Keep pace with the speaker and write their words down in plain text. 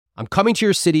I'm coming to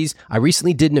your cities. I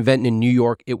recently did an event in New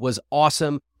York. It was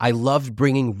awesome. I loved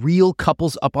bringing real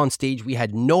couples up on stage. We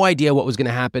had no idea what was going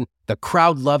to happen. The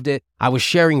crowd loved it. I was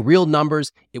sharing real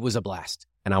numbers. It was a blast,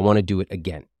 and I want to do it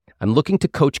again. I'm looking to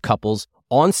coach couples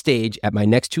on stage at my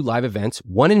next 2 live events,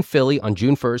 one in Philly on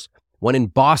June 1st, one in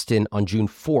Boston on June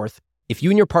 4th. If you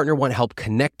and your partner want help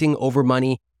connecting over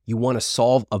money, you want to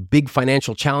solve a big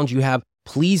financial challenge you have,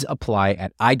 please apply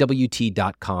at iwt.com/live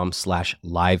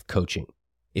coaching.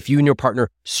 If you and your partner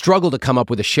struggle to come up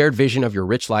with a shared vision of your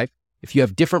rich life, if you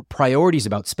have different priorities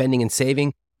about spending and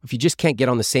saving, if you just can't get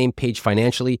on the same page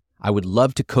financially, I would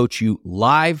love to coach you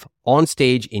live on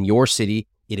stage in your city.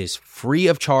 It is free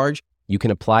of charge. You can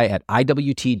apply at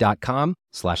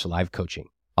iwt.com/live coaching.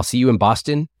 I'll see you in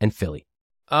Boston and Philly.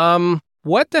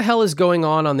 What the hell is going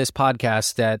on this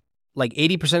podcast that like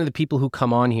 80% of the people who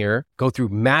come on here go through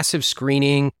massive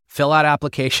screening, fill out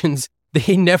applications.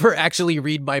 They never actually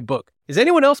read my book. Is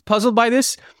anyone else puzzled by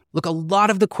this? Look, a lot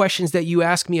of the questions that you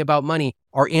ask me about money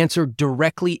are answered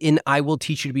directly in I Will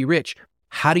Teach You to Be Rich.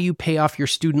 How do you pay off your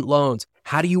student loans?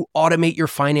 How do you automate your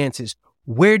finances?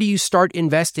 Where do you start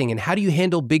investing? And how do you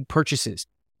handle big purchases?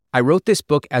 I wrote this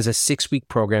book as a 6-week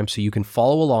program so you can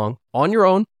follow along on your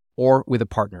own or with a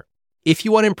partner. If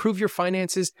you want to improve your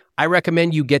finances, I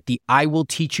recommend you get the I Will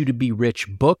Teach You to Be Rich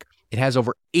book. It has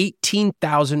over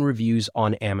 18,000 reviews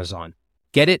on Amazon.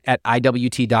 Get it at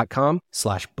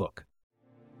iwt.com/book.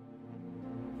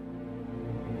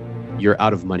 You're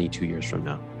out of money 2 years from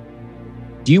now.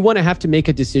 Do you want to have to make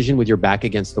a decision with your back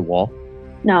against the wall?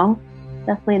 No,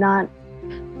 definitely not.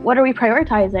 What are we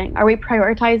prioritizing? Are we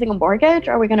prioritizing a mortgage?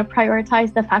 Or are we going to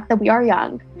prioritize the fact that we are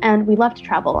young and we love to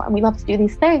travel and we love to do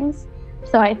these things?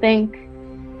 So I think,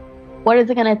 what is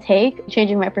it going to take?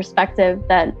 Changing my perspective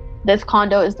that this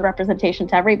condo is the representation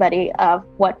to everybody of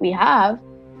what we have.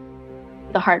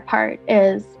 The hard part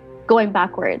is going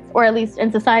backwards, or at least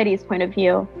in society's point of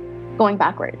view, going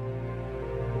backwards.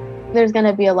 There's going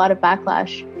to be a lot of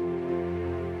backlash.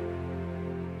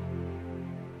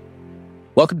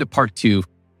 Welcome to part 2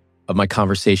 of my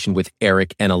conversation with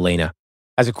Eric and Elena.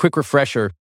 As a quick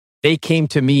refresher, they came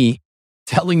to me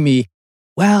telling me,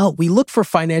 well, we look for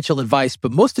financial advice,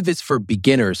 but most of it's for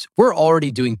beginners. We're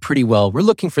already doing pretty well. We're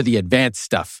looking for the advanced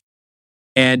stuff.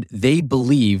 And they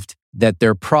believed that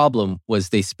their problem was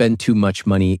they spend too much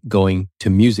money going to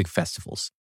music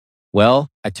festivals. Well,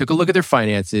 I took a look at their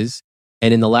finances,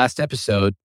 and in the last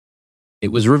episode,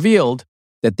 it was revealed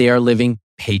that they are living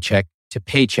paycheck to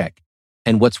paycheck.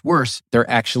 And what's worse, they're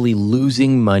actually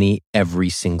losing money every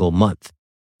single month.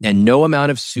 And no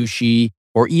amount of sushi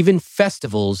or even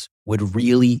festivals would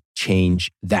really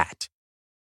change that.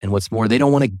 And what's more, they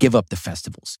don't want to give up the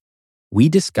festivals. We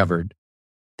discovered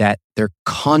that their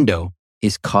condo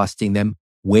is costing them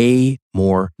way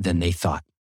more than they thought.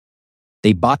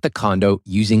 They bought the condo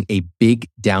using a big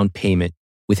down payment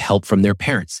with help from their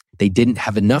parents. They didn't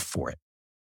have enough for it.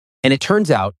 And it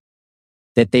turns out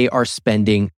that they are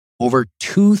spending over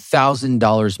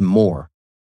 $2,000 more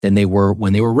than they were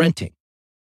when they were renting.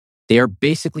 They are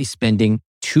basically spending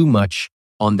too much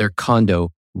on their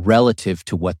condo relative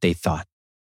to what they thought.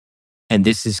 And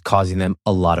this is causing them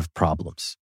a lot of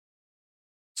problems.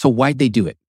 So why'd they do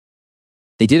it?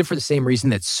 They did it for the same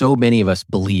reason that so many of us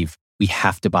believe we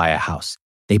have to buy a house.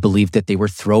 They believed that they were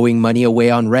throwing money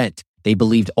away on rent. They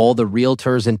believed all the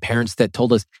realtors and parents that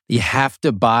told us you have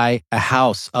to buy a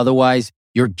house, otherwise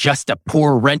you're just a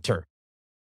poor renter.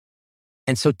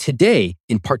 And so today,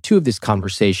 in part 2 of this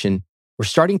conversation, we're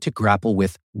starting to grapple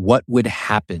with what would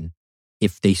happen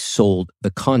if they sold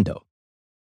the condo.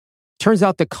 Turns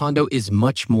out the condo is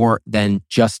much more than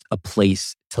just a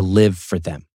place to live for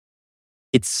them.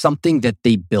 It's something that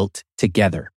they built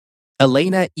together.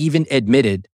 Elena even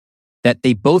admitted that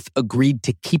they both agreed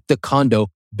to keep the condo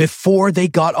before they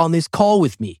got on this call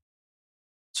with me.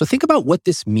 So think about what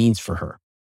this means for her.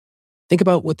 Think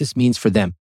about what this means for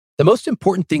them. The most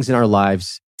important things in our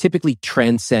lives typically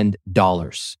transcend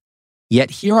dollars.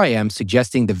 Yet here I am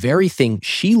suggesting the very thing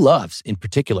she loves in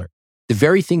particular, the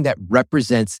very thing that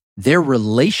represents their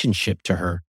relationship to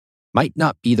her, might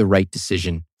not be the right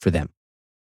decision for them.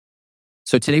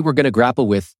 So today we're going to grapple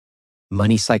with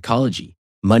money psychology,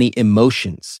 money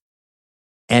emotions,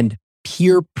 and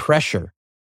peer pressure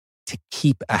to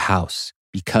keep a house.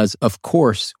 Because of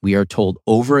course, we are told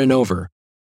over and over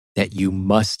that you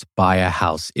must buy a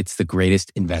house. It's the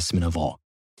greatest investment of all.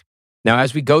 Now,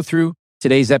 as we go through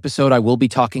today's episode, I will be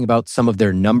talking about some of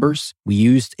their numbers. We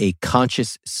used a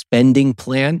conscious spending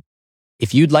plan.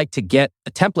 If you'd like to get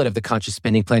a template of the conscious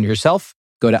spending plan yourself,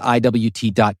 go to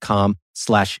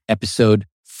iwt.com/episode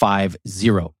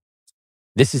 50.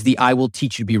 This is the I Will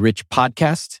Teach You to Be Rich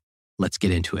podcast. Let's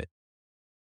get into it.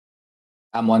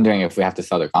 I'm wondering if we have to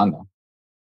sell the condo.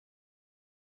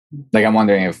 Like, I'm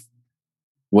wondering if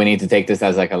we need to take this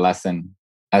as like a lesson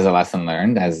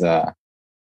learned, as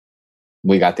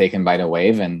we got taken by the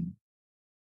wave, and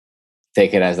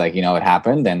take it as like, it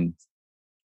happened, and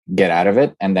get out of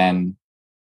it, and then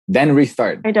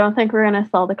restart. I don't think we're going to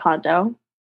sell the condo.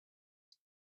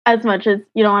 As much as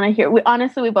you don't want to hear, we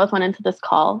both went into this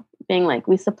call being like,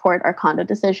 we support our condo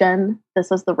decision. This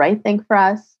was the right thing for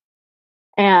us.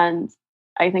 And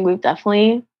I think we've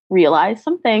definitely realized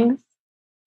some things,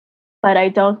 but I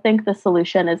don't think the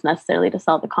solution is necessarily to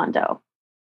sell the condo.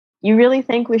 You really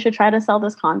think we should try to sell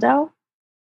this condo?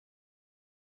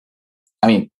 I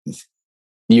mean,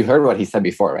 you heard what he said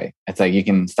before, right? It's like, you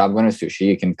can stop going to sushi.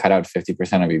 You can cut out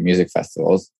 50% of your music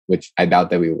festivals, which I doubt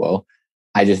that we will.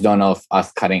 I just don't know if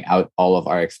us cutting out all of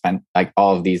our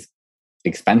all of these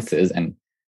expenses, and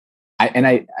I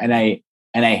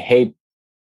hate,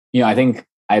 I think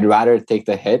I'd rather take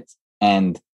the hit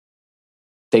and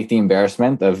take the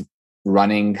embarrassment of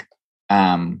running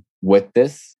with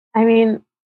this. I mean,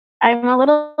 I'm a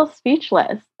little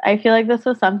speechless. I feel like this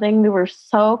was something we were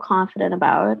so confident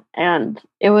about, and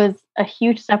it was a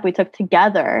huge step we took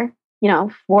together,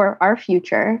 for our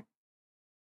future.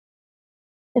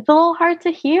 It's a little hard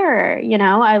to hear,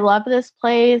 I love this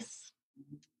place.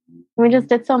 We just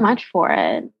did so much for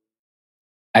it.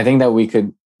 I think that we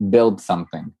could build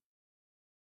something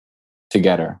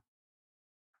together.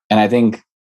 And I think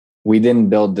we didn't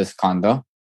build this condo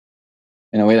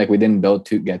in a way, like we didn't build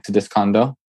to get to this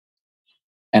condo.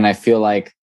 And I feel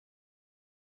like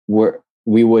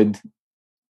we would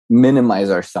minimize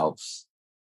ourselves,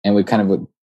 and we kind of would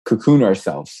cocoon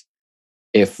ourselves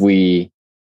if we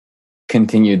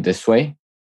continued this way,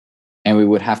 and we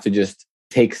would have to just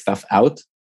take stuff out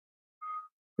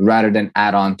rather than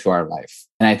add on to our life.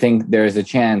 And I think there is a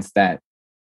chance that,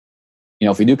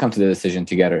 if we do come to the decision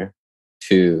together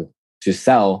to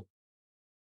sell,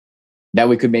 that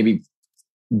we could maybe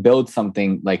build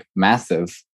something like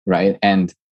massive, right?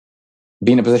 And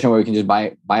be in a position where we can just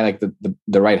buy like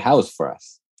the right house for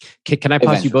us. Can I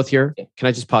pause you both here? Can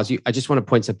I just pause you? I just want to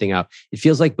point something out. It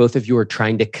feels like both of you are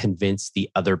trying to convince the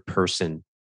other person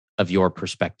of your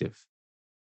perspective.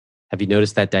 Have you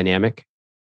noticed that dynamic?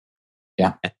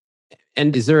 Yeah.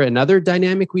 And is there another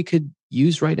dynamic we could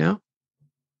use right now?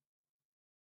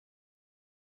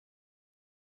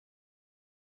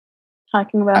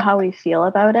 Talking about how we feel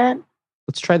about it.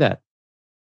 Let's try that.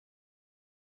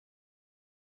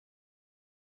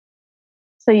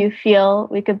 So you feel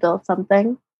we could build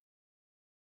something?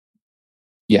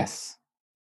 Yes.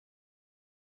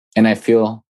 And I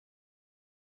feel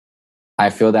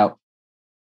that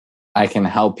I can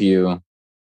help you,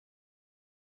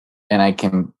 and I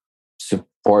can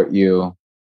support you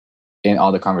in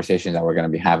all the conversations that we're going to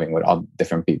be having with all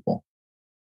different people.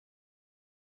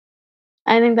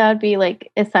 I think that would be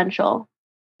like essential.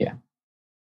 Yeah.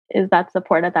 Is that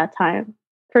support at that time,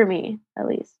 for me, at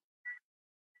least.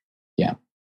 Yeah.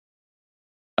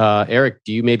 Eric,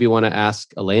 do you maybe want to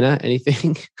ask Elena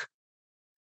anything?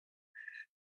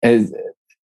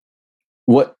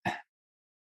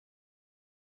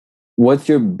 What's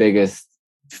your biggest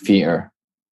fear?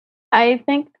 I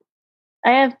think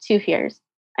I have two fears.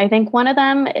 I think one of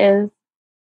them is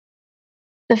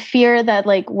the fear that,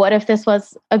 like, what if this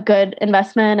was a good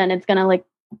investment and it's going to, like,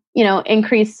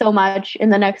 increase so much in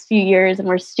the next few years and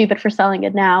we're stupid for selling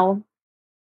it now.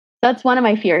 That's one of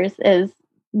my fears, is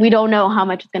we don't know how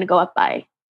much it's going to go up by.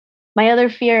 My other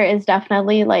fear is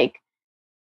definitely like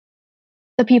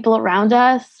the people around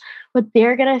us, what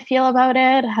they're going to feel about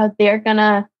it, how they're going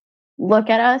to look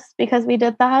at us because we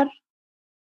did that.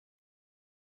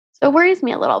 So it worries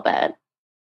me a little bit.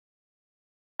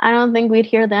 I don't think we'd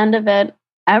hear the end of it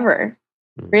ever,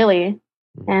 really.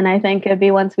 And I think it'd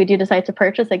be once we do decide to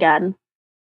purchase again,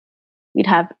 we'd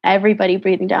have everybody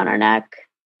breathing down our neck.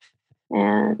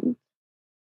 And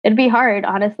it'd be hard,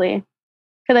 honestly.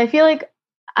 Because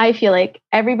I feel like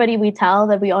everybody we tell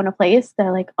that we own a place,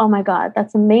 they're like, oh my God,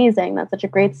 that's amazing. That's such a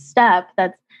great step.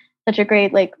 That's such a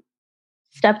great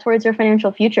step towards your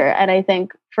financial future. And I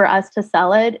think for us to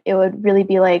sell it, it would really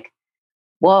be like,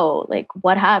 whoa,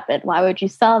 what happened? Why would you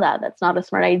sell that? That's not a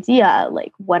smart idea.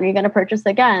 When are you going to purchase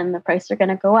again? The prices are going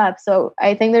to go up. So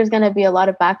I think there's going to be a lot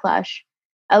of backlash,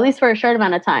 at least for a short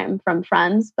amount of time, from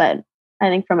friends. But I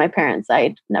think from my parents,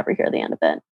 I'd never hear the end of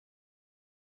it.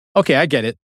 Okay, I get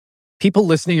it. People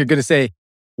listening are going to say,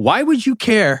 why would you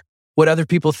care what other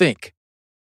people think?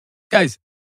 Guys,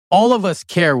 all of us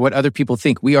care what other people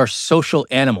think. We are social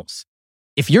animals.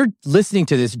 If you're listening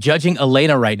to this, judging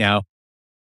Elena right now,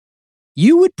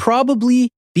 you would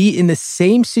probably be in the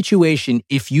same situation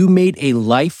if you made a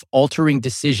life-altering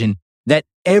decision that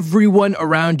everyone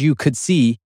around you could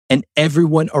see and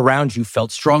everyone around you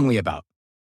felt strongly about.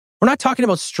 We're not talking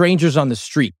about strangers on the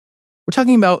street. We're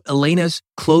talking about Elena's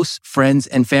close friends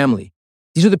and family.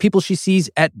 These are the people she sees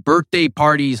at birthday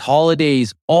parties,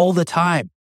 holidays, all the time.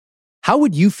 How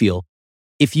would you feel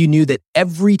if you knew that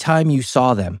every time you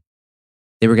saw them,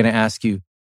 they were going to ask you,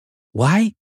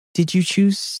 why did you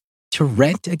choose to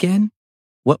rent again?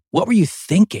 What were you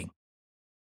thinking?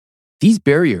 These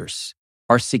barriers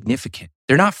are significant.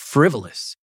 They're not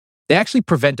frivolous. They actually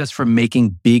prevent us from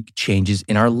making big changes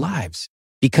in our lives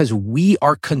because we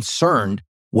are concerned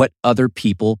what other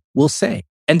people will say.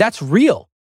 And that's real.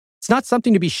 It's not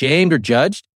something to be shamed or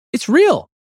judged. It's real.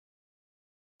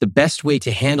 The best way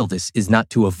to handle this is not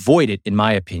to avoid it, in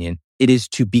my opinion. It is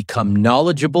to become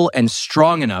knowledgeable and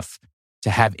strong enough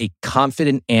to have a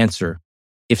confident answer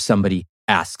if somebody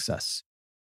asks us.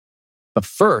 But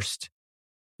first,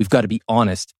 we've got to be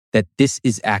honest that this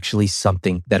is actually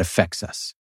something that affects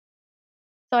us.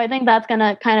 So I think that's going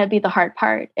to kind of be the hard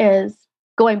part, is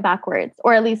going backwards,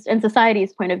 or at least in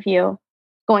society's point of view,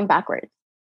 going backwards.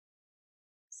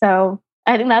 So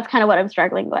I think that's kind of what I'm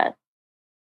struggling with.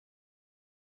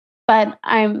 But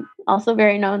I'm also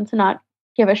very known to not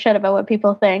give a shit about what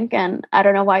people think. And I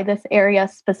don't know why this area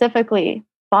specifically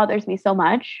bothers me so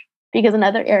much, because in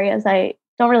other areas, I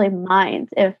don't really mind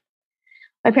if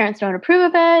my parents don't approve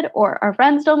of it or our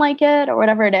friends don't like it or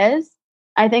whatever it is.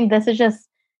 I think this is just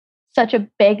such a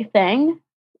big thing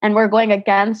and we're going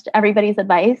against everybody's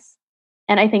advice.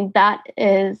 And I think that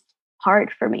is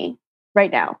hard for me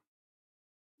right now.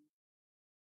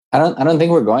 I don't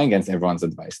think we're going against everyone's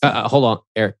advice. Hold on,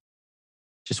 Eric.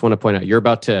 Just want to point out, you're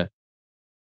about to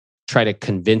try to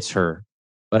convince her,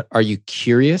 but are you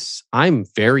curious? I'm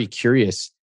very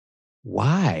curious.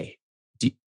 Why?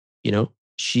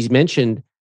 She's mentioned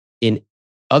in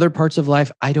other parts of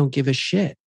life, I don't give a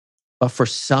shit. But for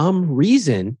some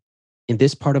reason, in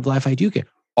this part of life, I do care.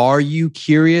 Are you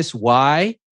curious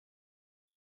why?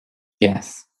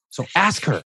 Yes. So ask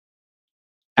her.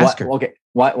 Ask her. Okay.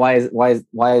 Why is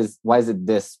it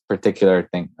this particular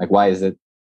thing? Like, why is it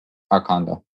our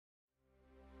condo?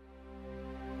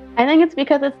 I think it's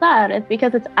because it's that. It's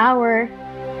because it's our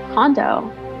condo.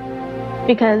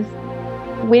 Because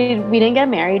we didn't get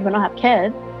married. We don't have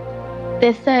kids.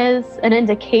 This is an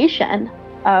indication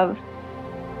of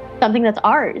something that's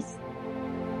ours.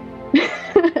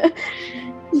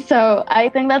 So I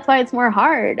think that's why it's more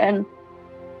hard and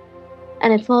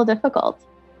it's a little difficult.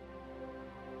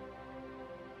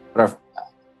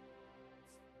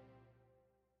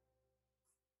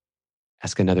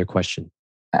 Ask another question.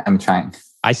 I'm trying.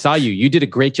 I saw you. You did a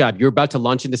great job. You're about to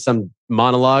launch into some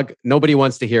monologue. Nobody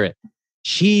wants to hear it.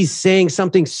 She's saying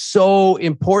something so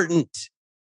important.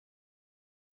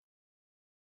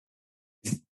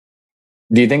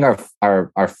 Do you think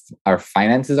our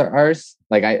finances are ours?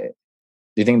 Do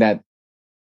you think that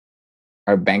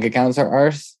our bank accounts are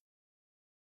ours?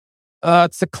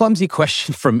 It's a clumsy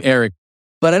question from Eric,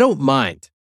 but I don't mind.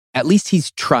 At least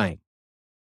he's trying.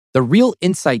 The real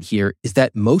insight here is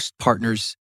that most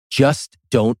partners just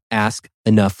don't ask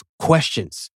enough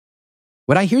questions.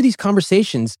 When I hear these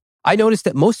conversations, I notice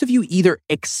that most of you either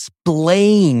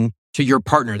explain to your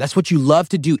partner, that's what you love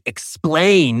to do,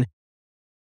 explain,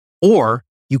 or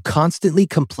you constantly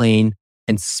complain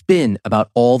and spin about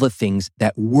all the things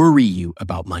that worry you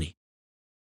about money.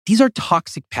 These are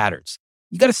toxic patterns.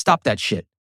 You got to stop that shit.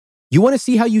 You want to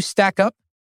see how you stack up?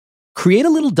 Create a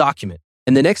little document,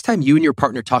 and the next time you and your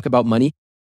partner talk about money,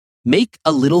 make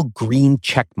a little green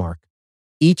check mark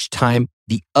each time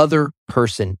the other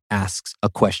person asks a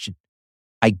question.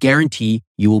 I guarantee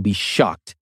you will be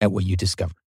shocked at what you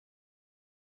discover.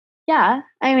 Yeah,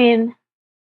 I mean,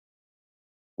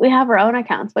 we have our own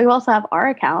accounts, but we also have our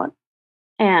account,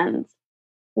 and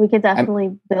we could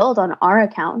definitely build on our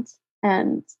account.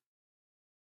 And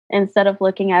instead of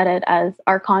looking at it as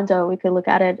our condo, we could look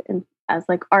at it as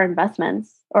like our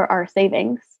investments or our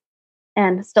savings,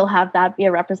 and still have that be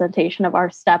a representation of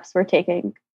our steps we're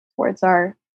taking towards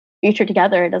our future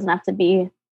together. It doesn't have to be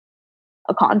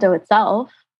a condo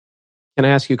itself. Can I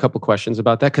ask you a couple questions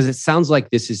about that? Because it sounds like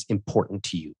this is important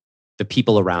to you, the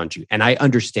people around you. And I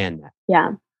understand that.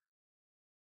 Yeah.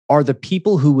 Are the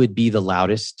people who would be the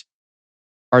loudest,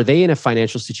 are they in a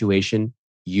financial situation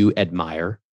you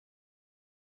admire?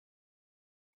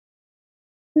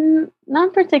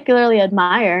 Not particularly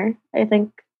admire. I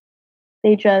think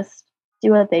they just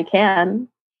do what they can.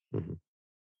 Mm-hmm.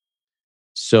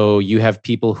 So you have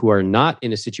people who are not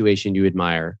in a situation you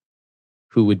admire,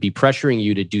 who would be pressuring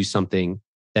you to do something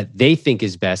that they think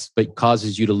is best, but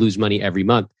causes you to lose money every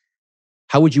month,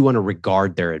 how would you want to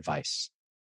regard their advice?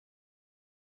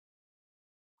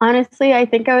 Honestly, I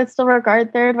think I would still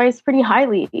regard their advice pretty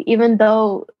highly, even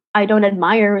though I don't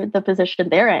admire the position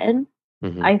they're in.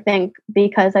 Mm-hmm. I think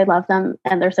because I love them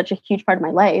and they're such a huge part of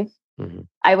my life, Mm-hmm.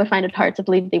 I would find it hard to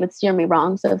believe they would steer me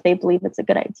wrong. So if they believe it's a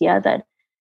good idea, that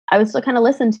I would still kind of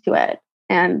listen to it.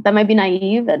 And that might be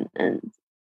naive and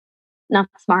not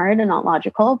smart and not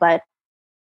logical, but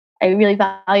I really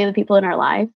value the people in our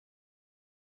life.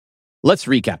 Let's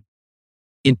recap.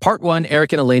 In part one,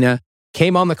 Eric and Elena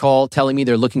came on the call telling me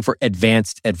they're looking for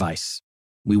advanced advice.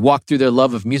 We walked through their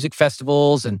love of music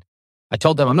festivals, and I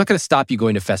told them, I'm not going to stop you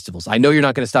going to festivals. I know you're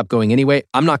not going to stop going anyway.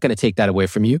 I'm not going to take that away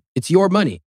from you. It's your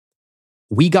money.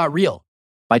 We got real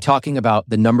by talking about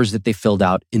the numbers that they filled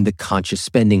out in the conscious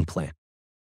spending plan.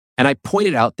 And I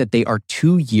pointed out that they are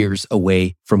 2 years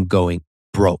away from going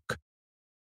broke.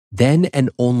 Then and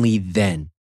only then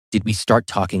did we start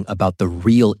talking about the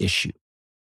real issue,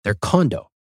 their condo.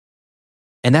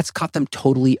 And that's caught them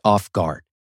totally off guard.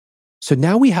 So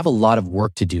now we have a lot of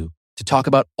work to do to talk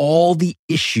about all the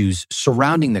issues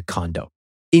surrounding the condo,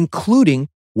 including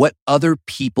what other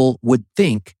people would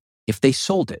think if they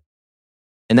sold it.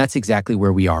 And that's exactly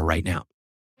where we are right now.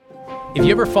 If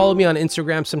you ever follow me on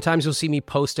Instagram, sometimes you'll see me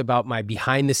post about my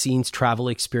behind the scenes travel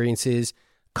experiences,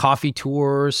 coffee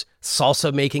tours,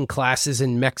 salsa making classes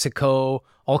in Mexico,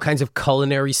 all kinds of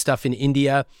culinary stuff in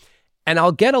India. And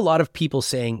I'll get a lot of people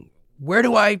saying, where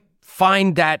do I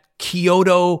find that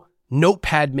Kyoto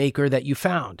notepad maker that you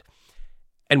found?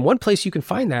 And one place you can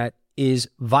find that is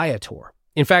Viator.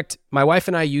 In fact, my wife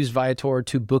and I used Viator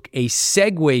to book a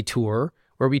Segway tour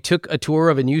where we took a tour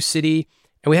of a new city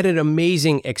and we had an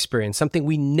amazing experience, something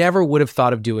we never would have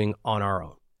thought of doing on our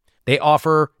own. They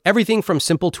offer everything from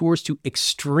simple tours to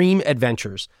extreme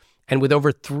adventures. And with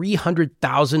over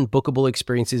 300,000 bookable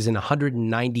experiences in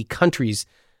 190 countries,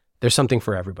 there's something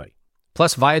for everybody.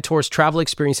 Plus, Viator's travel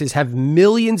experiences have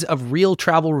millions of real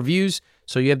travel reviews,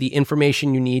 so you have the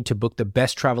information you need to book the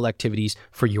best travel activities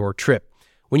for your trip.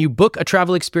 When you book a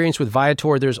travel experience with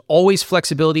Viator, there's always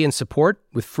flexibility and support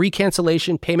with free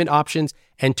cancellation, payment options,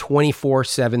 and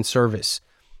 24/7 service.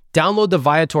 Download the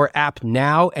Viator app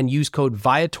now and use code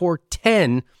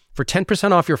Viator10 for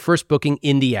 10% off your first booking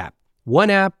in the app. One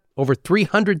app, over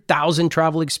 300,000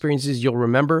 travel experiences you'll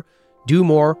remember. Do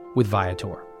more with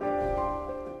Viator.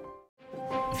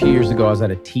 A few years ago, I was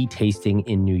at a tea tasting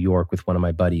in New York with one of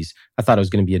my buddies. I thought it was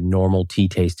going to be a normal tea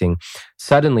tasting.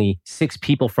 Suddenly, 6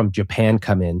 people from Japan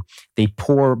come in. They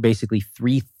pour basically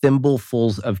 3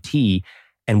 thimblefuls of tea,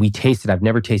 and we tasted. I've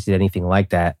never tasted anything like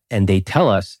that. And they tell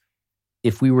us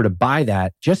if we were to buy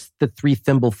that, just the 3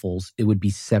 thimblefuls, it would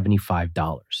be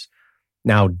 $75.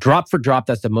 Now, drop for drop,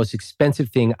 that's the most expensive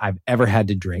thing I've ever had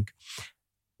to drink.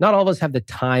 Not all of us have the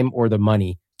time or the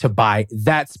money to buy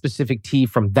that specific tea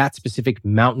from that specific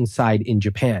mountainside in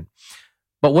Japan.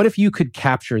 But what if you could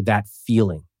capture that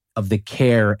feeling of the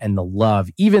care and the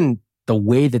love, even the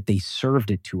way that they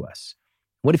served it to us?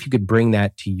 What if you could bring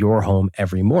that to your home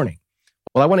every morning?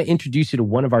 Well, I want to introduce you to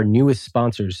one of our newest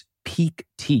sponsors, Peak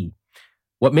Tea.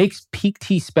 What makes Peak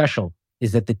Tea special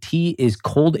is that the tea is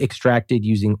cold extracted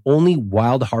using only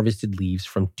wild harvested leaves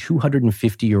from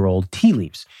 250-year-old tea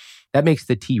leaves. That makes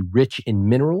the tea rich in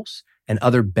minerals and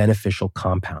other beneficial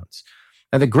compounds.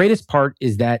 Now, the greatest part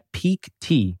is that Peak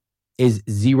Tea is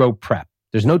zero prep.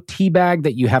 There's no tea bag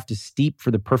that you have to steep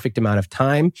for the perfect amount of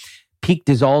time. Peak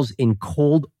dissolves in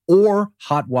cold or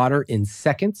hot water in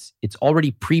seconds. It's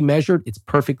already pre-measured, it's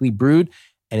perfectly brewed,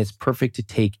 and it's perfect to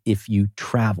take if you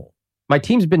travel. My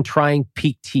team's been trying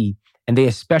Peak Tea, and they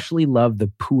especially love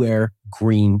the Pu'er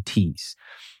green teas.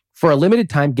 For a limited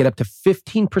time, get up to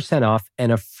 15% off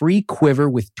and a free quiver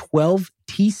with 12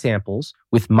 tea samples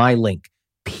with my link,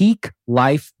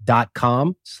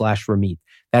 peaklife.com/Ramit.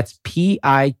 That's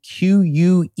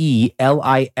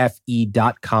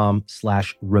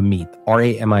PIQUELIFE.com/Ramit,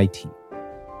 RAMIT.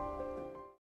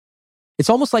 It's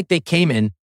almost like they came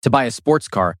in to buy a sports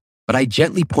car, but I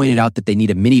gently pointed out that they need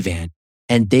a minivan,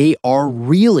 and they are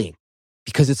reeling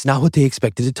because it's not what they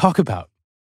expected to talk about.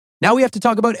 Now we have to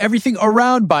talk about everything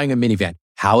around buying a minivan,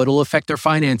 how it'll affect their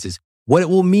finances, what it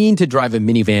will mean to drive a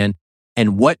minivan,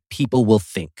 and what people will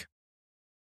think.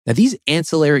 Now, these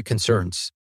ancillary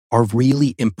concerns are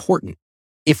really important.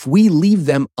 If we leave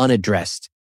them unaddressed,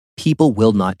 people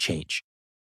will not change.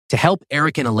 To help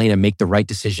Eric and Elena make the right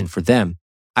decision for them,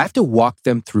 I have to walk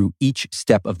them through each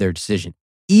step of their decision,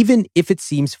 even if it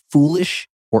seems foolish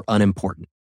or unimportant.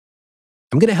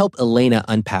 I'm going to help Elena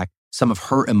unpack some of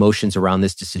her emotions around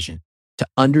this decision to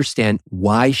understand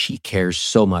why she cares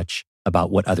so much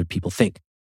about what other people think.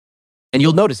 And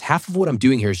you'll notice half of what I'm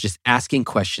doing here is just asking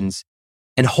questions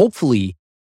and hopefully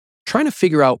trying to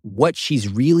figure out what she's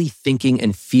really thinking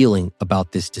and feeling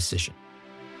about this decision.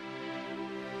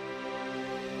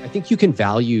 I think you can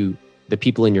value the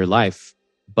people in your life,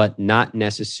 but not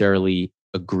necessarily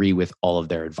agree with all of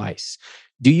their advice.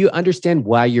 Do you understand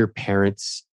why your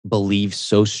parents believe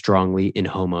so strongly in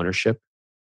home ownership?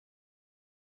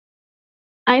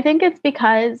 I think it's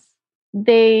because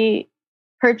they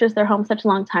purchased their home such a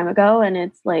long time ago and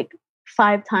it's like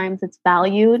 5 times its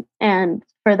value. And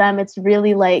for them, it's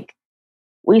really like,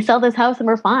 we sell this house and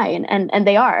we're fine. And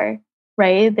they are,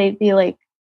 right? They'd be like,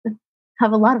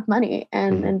 have a lot of money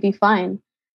and be fine.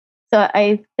 So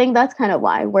I think that's kind of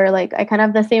why we're like, I kind of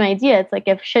have the same idea. It's like,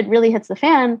 if shit really hits the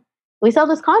fan, we sell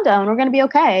this condo and we're going to be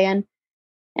okay.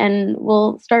 And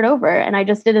we'll start over. And I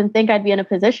just didn't think I'd be in a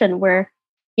position where,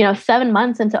 7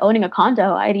 months into owning a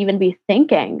condo, I'd even be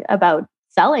thinking about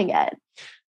selling it.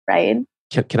 Right.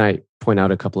 Can I point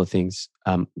out a couple of things?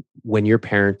 When your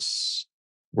parents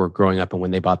were growing up and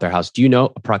when they bought their house, do you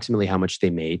know approximately how much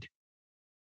they made?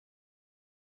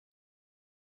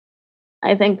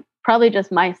 I think probably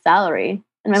just my salary.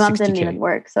 And my mom didn't 60K. even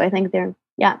work. So I think they're,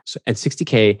 yeah. So at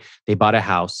 $60K, they bought a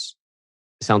house,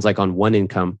 sounds like on one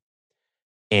income,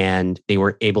 and they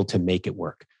were able to make it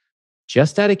work.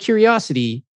 Just out of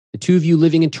curiosity, the two of you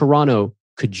living in Toronto,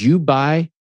 could you buy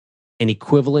an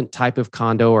equivalent type of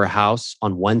condo or house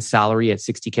on one salary at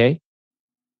 $60K?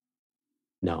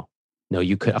 No,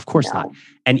 you could. Of course not.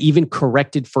 And even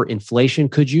corrected for inflation,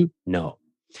 could you? No.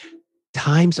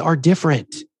 Times are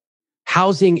different.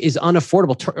 Housing is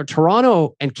unaffordable.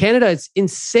 Toronto and Canada, it's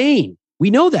insane.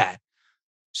 We know that.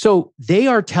 So they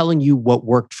are telling you what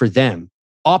worked for them,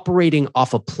 operating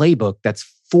off a playbook that's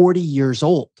 40 years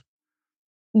old.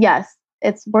 Yes,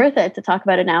 it's worth it to talk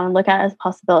about it now and look at it as a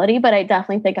possibility. But I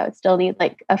definitely think I would still need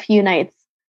like a few nights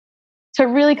to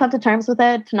really come to terms with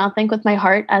it, to not think with my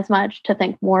heart as much, to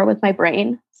think more with my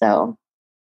brain. So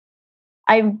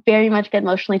I very much get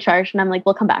emotionally charged and I'm like,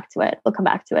 we'll come back to it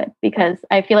because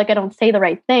I feel like I don't say the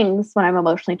right things when I'm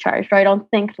emotionally charged, or I don't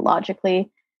think logically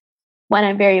when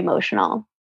I'm very emotional.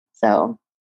 So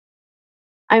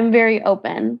I'm very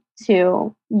open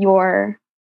to your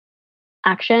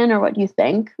action or what you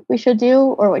think we should do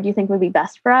or what you think would be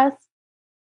best for us.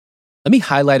 Let me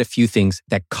highlight a few things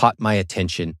that caught my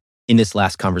attention in this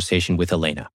last conversation with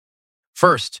Elena.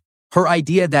 First, her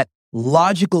idea that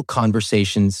logical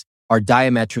conversations are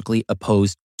diametrically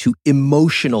opposed to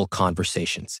emotional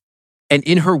conversations. And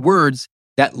in her words,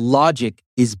 that logic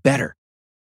is better.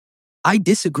 I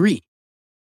disagree.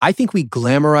 I think we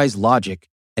glamorize logic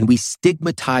and we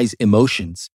stigmatize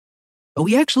emotions, but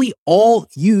we actually all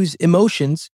use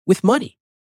emotions with money.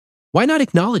 Why not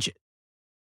acknowledge it?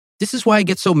 This is why I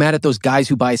get so mad at those guys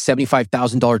who buy a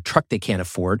 $75,000 truck they can't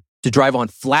afford to drive on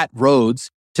flat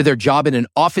roads to their job in an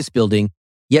office building.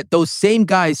 Yet those same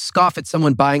guys scoff at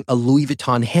someone buying a Louis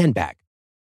Vuitton handbag.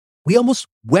 We almost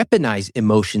weaponize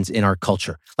emotions in our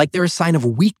culture, like they're a sign of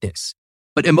weakness.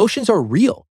 But emotions are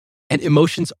real, and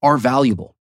emotions are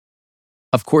valuable.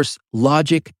 Of course,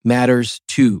 logic matters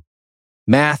too.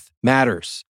 Math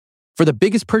matters. For the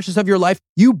biggest purchase of your life,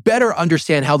 you better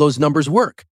understand how those numbers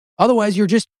work. Otherwise, you're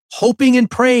just hoping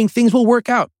and praying things will work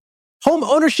out. Home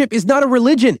ownership is not a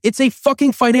religion. It's a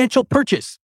fucking financial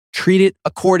purchase. Treat it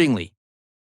accordingly.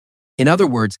 In other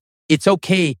words, it's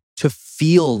okay to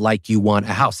feel like you want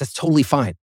a house. That's totally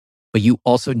fine. But you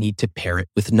also need to pair it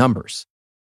with numbers.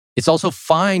 It's also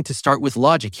fine to start with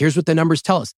logic. Here's what the numbers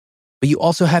tell us. But you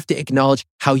also have to acknowledge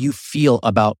how you feel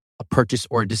about a purchase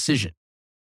or a decision.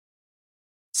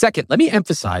 Second, let me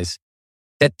emphasize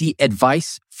that the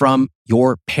advice from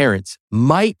your parents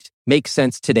might make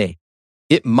sense today.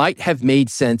 It might have made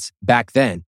sense back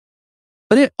then,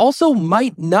 but it also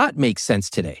might not make sense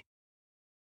today.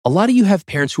 A lot of you have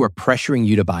parents who are pressuring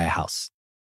you to buy a house.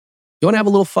 You want to have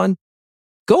a little fun?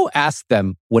 Go ask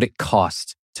them what it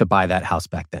cost to buy that house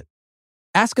back then.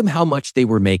 Ask them how much they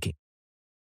were making.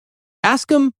 Ask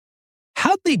them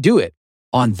how'd they do it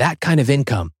on that kind of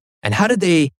income, and how did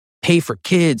they pay for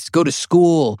kids, go to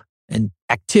school and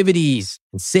activities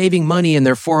and saving money in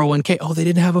their 401k. Oh, they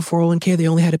didn't have a 401k. They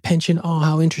only had a pension. Oh,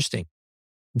 how interesting.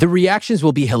 The reactions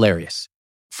will be hilarious.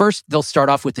 First, they'll start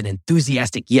off with an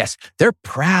enthusiastic yes. They're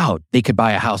proud they could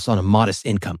buy a house on a modest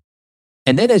income.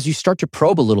 And then as you start to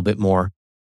probe a little bit more,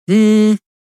 it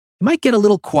might get a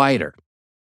little quieter.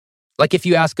 Like if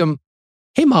you ask them,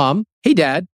 hey, mom, hey,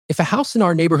 dad, if a house in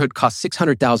our neighborhood costs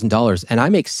 $600,000 and I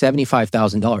make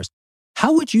 $75,000,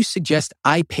 how would you suggest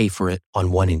I pay for it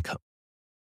on one income?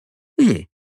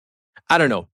 I don't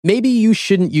know. Maybe you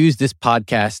shouldn't use this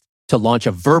podcast to launch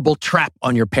a verbal trap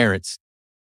on your parents.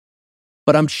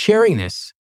 But I'm sharing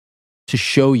this to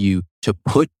show you to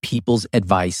put people's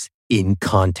advice in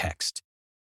context.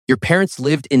 Your parents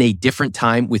lived in a different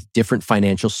time with different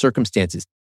financial circumstances.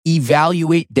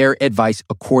 Evaluate their advice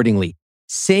accordingly.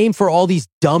 Same for all these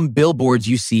dumb billboards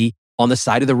you see on the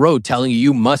side of the road telling you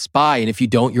you must buy, and if you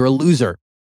don't, you're a loser.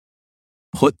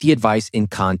 Put the advice in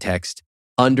context.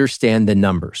 Understand the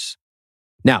numbers.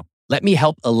 Now, let me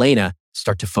help Elena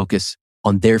start to focus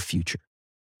on their future.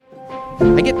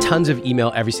 I get tons of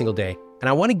email every single day, and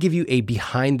I want to give you a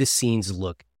behind the scenes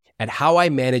look at how I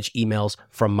manage emails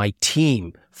from my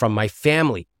team, from my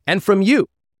family, and from you.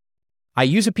 I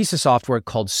use a piece of software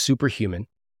called Superhuman,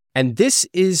 and this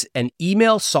is an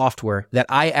email software that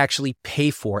I actually pay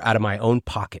for out of my own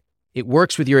pocket. It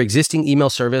works with your existing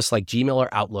email service like Gmail or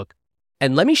Outlook,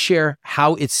 and let me share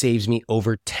how it saves me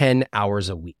over 10 hours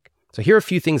a week. So here are a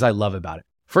few things I love about it.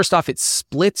 First off, it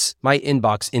splits my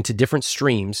inbox into different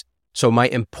streams, so my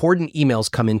important emails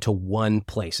come into one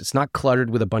place. It's not cluttered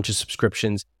with a bunch of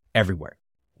subscriptions everywhere.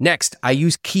 Next, I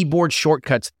use keyboard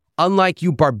shortcuts, unlike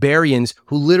you barbarians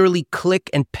who literally click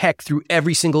and peck through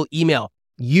every single email.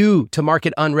 U to mark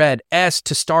it unread, S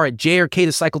to star it, J or K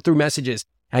to cycle through messages.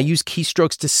 I use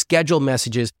keystrokes to schedule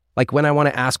messages, like when I want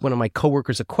to ask one of my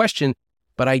coworkers a question,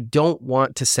 but I don't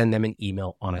want to send them an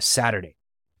email on a Saturday.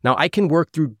 Now, I can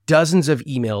work through dozens of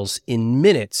emails in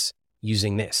minutes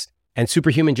using this. And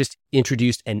Superhuman just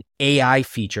introduced an AI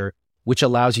feature, which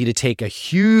allows you to take a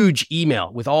huge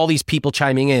email with all these people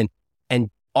chiming in and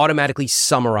automatically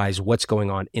summarize what's going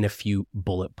on in a few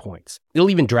bullet points. It'll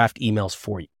even draft emails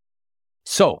for you.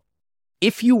 So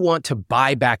if you want to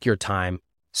buy back your time,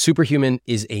 Superhuman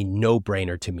is a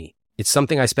no-brainer to me. It's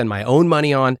something I spend my own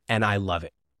money on, and I love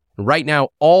it. Right now,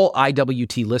 all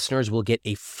IWT listeners will get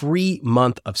a free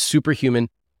month of Superhuman.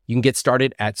 You can get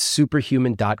started at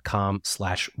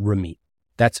superhuman.com/Ramit.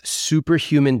 That's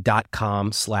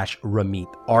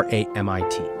superhuman.com/Ramit,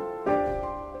 R-A-M-I-T.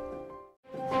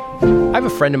 I have a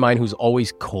friend of mine who's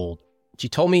always cold. She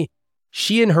told me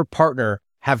she and her partner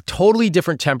have totally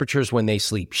different temperatures when they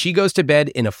sleep. She goes to bed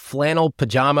in a flannel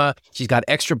pajama. She's got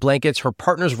extra blankets. Her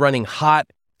partner's running hot.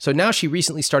 So now she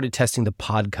recently started testing the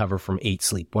pod cover from 8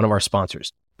 Sleep, one of our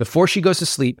sponsors. Before she goes to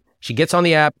sleep, she gets on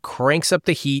the app, cranks up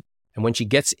the heat, and when she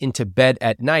gets into bed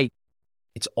at night,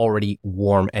 it's already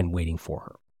warm and waiting for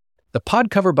her. The pod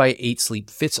cover by 8 Sleep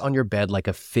fits on your bed like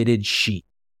a fitted sheet,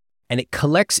 and it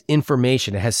collects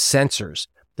information. It has sensors.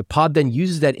 The pod then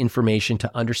uses that information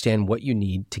to understand what you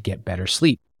need to get better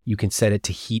sleep. You can set it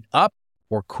to heat up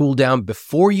or cool down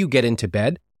before you get into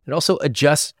bed. It also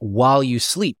adjusts while you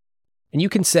sleep. And you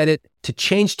can set it to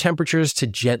change temperatures to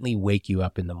gently wake you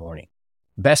up in the morning.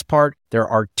 Best part, there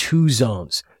are 2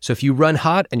 zones. So if you run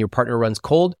hot and your partner runs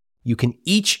cold, you can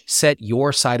each set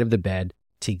your side of the bed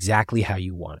to exactly how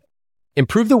you want it.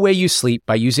 Improve the way you sleep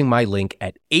by using my link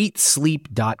at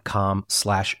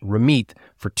 8sleep.com/Ramit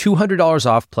for $200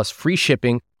 off plus free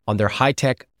shipping on their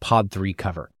high-tech Pod 3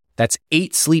 cover. That's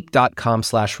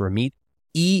 8sleep.com/Ramit,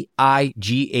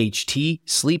 EIGHT,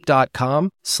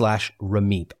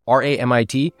 sleep.com/Ramit,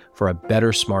 RAMIT, for a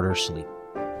better, smarter sleep.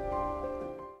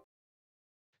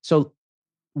 So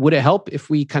would it help if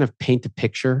we kind of paint a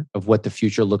picture of what the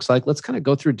future looks like? Let's kind of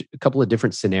go through a couple of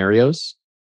different scenarios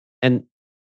and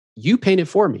you paint it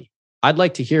for me. I'd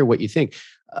like to hear what you think.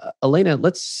 Elena,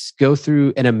 let's go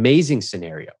through an amazing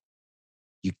scenario.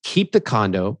 You keep the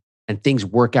condo and things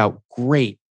work out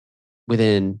great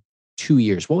within 2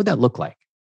 years. What would that look like?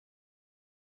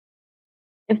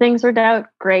 If things worked out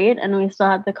great and we still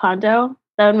had the condo,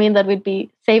 that would mean that we'd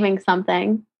be saving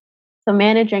something. So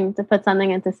managing to put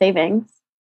something into savings.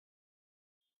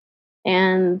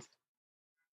 And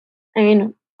I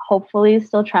mean, hopefully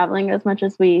still traveling as much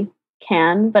as we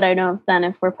can. But I know then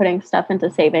if we're putting stuff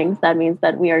into savings, that means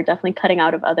that we are definitely cutting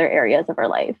out of other areas of our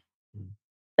life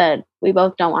that we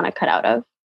both don't want to cut out of.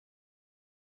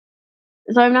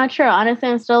 So I'm not sure. Honestly,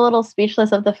 I'm still a little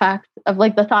speechless of the fact of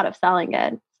like the thought of selling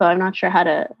it. So I'm not sure how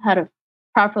to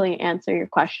properly answer your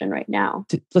question right now.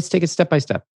 Let's take it step by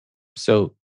step.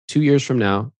 So 2 years from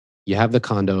now, you have the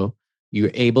condo,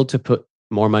 you're able to put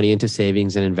more money into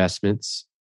savings and investments,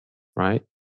 right?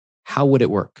 How would it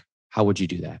work? How would you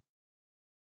do that?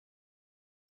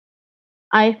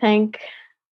 I think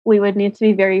we would need to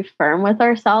be very firm with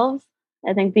ourselves.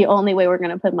 I think the only way we're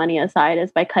going to put money aside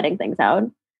is by cutting things out.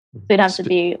 So it'd have to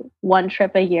be one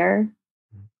trip a year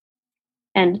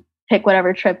and pick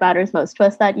whatever trip matters most to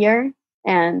us that year.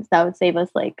 And that would save us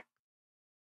like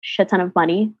shit ton of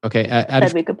money. Okay.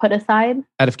 That we could put aside.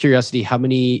 Out of curiosity, how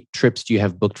many trips do you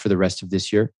have booked for the rest of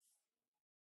this year?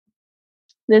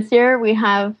 This year we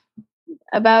have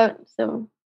about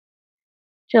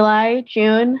July,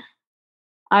 June,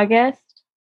 August,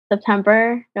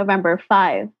 September, November,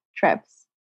 5 trips.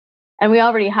 And we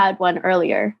already had one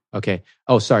earlier. Okay.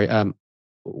 Oh, sorry.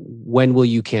 When will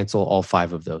you cancel all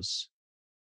 5 of those?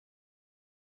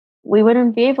 We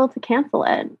wouldn't be able to cancel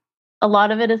it. A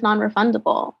lot of it is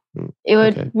non-refundable. It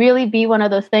would really be one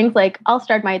of those things like, I'll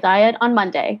start my diet on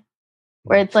Monday,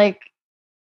 where it's like,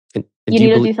 and you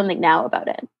need to do something now about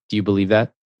it. Do you believe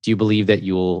that? Do you believe that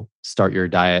you'll start your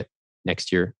diet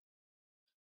next year?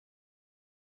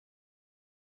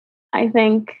 I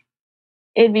think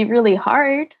it'd be really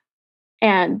hard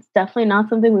and definitely not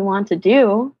something we want to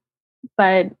do,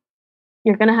 but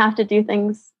you're going to have to do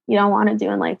things you don't want to do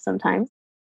in life sometimes.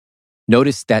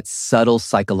 Notice that subtle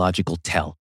psychological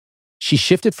tell. She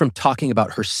shifted from talking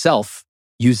about herself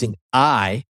using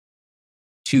I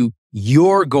to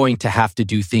you're going to have to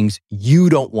do things you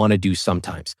don't want to do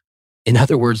sometimes. In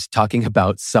other words, talking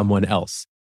about someone else.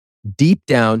 Deep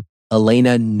down,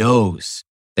 Elena knows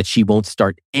that she won't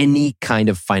start any kind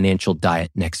of financial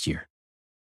diet next year.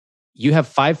 You have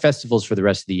 5 festivals for the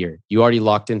rest of the year. You already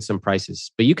locked in some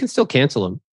prices, but you can still cancel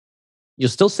them. You'll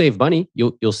still save money.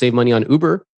 You'll save money on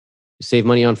Uber. You save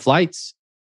money on flights.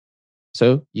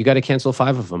 So you got to cancel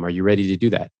 5 of them. Are you ready to do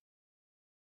that?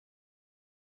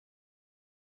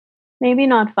 Maybe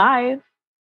not 5.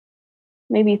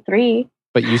 Maybe 3.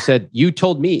 But you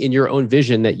told me in your own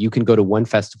vision that you can go to 1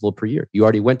 festival per year. You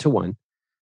already went to 1.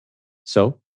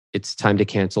 So it's time to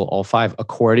cancel all 5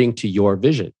 according to your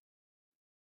vision.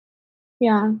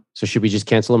 Yeah. So should we just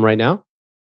cancel them right now?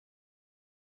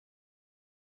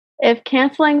 If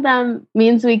canceling them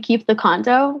means we keep the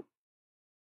condo,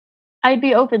 I'd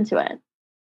be open to it.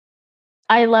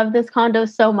 I love this condo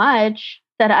so much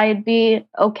that I'd be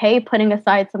okay putting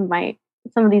aside some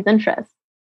of these interests.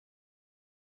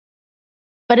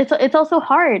 But it's also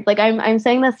hard. Like I'm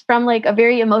saying this from like a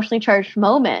very emotionally charged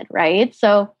moment, right?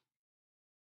 So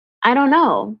I don't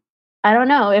know.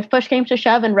 If push came to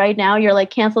shove and right now you're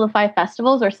like cancel the 5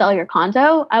 festivals or sell your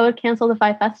condo, I would cancel the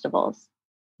 5 festivals.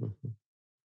 Mm-hmm.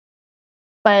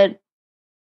 But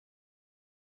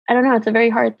I don't know. It's a very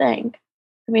hard thing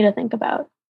for me to think about.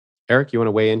 Eric, you want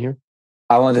to weigh in here?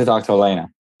 I want to talk to Elena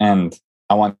and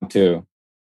I want to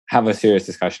have a serious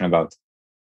discussion about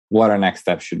what our next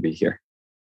steps should be here.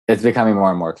 It's becoming more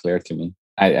and more clear to me.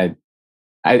 I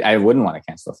wouldn't want to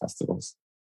cancel the festivals.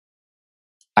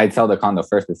 I'd sell the condo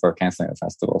first before canceling the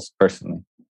festivals, personally.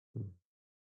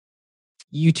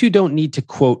 You two don't need to,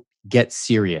 quote, get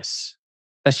serious.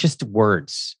 That's just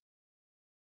words.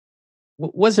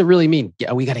 What does it really mean?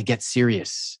 We got to get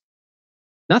serious.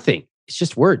 Nothing. It's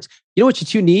just words. You know what you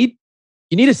two need?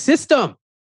 You need a system.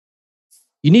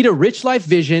 You need a rich life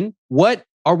vision. What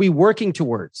are we working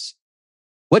towards?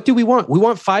 What do we want? We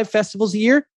want 5 festivals a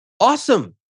year?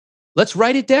 Awesome. Let's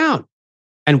write it down.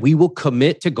 And we will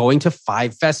commit to going to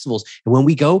 5 festivals. And when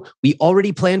we go, we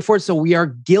already planned for it. So we are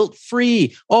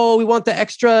guilt-free. Oh, we want the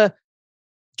extra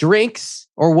drinks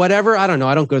or whatever. I don't know.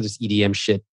 I don't go to this EDM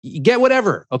shit. You get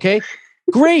whatever. Okay.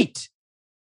 Great.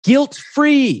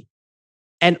 Guilt-free.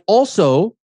 And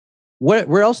also,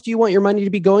 where else do you want your money to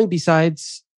be going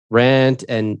besides rent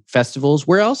and festivals?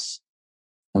 Where else?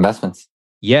 Investments.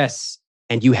 Yes.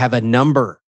 And you have a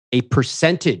number, a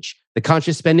percentage. The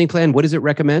conscious spending plan, what does it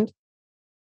recommend?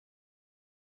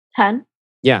 10.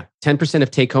 Yeah, 10%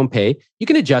 of take-home pay. You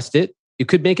can adjust it. You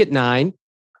could make it 9.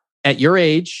 At your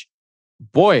age,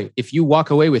 boy, if you walk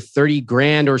away with 30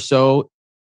 grand or so,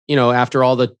 after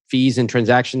all the fees and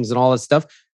transactions and all that stuff,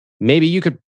 maybe you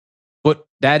could put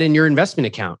that in your investment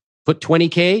account. Put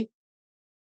 20K,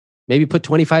 maybe put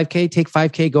 25K, take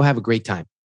 5K, go have a great time.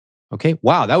 Okay.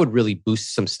 Wow, that would really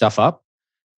boost some stuff up,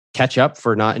 catch up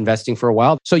for not investing for a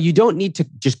while. So you don't need to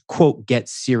just, quote, get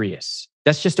serious.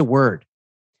 That's just a word.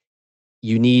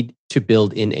 You need to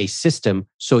build in a system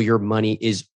so your money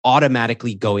is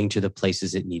automatically going to the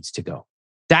places it needs to go.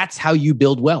 That's how you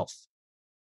build wealth.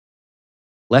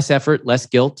 Less effort, less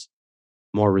guilt,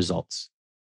 more results.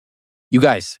 You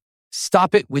guys,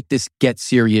 stop it with this get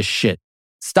serious shit.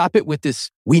 Stop it with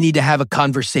this, we need to have a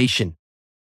conversation.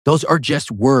 Those are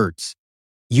just words.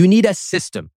 You need a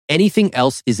system. Anything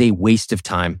else is a waste of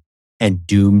time and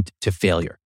doomed to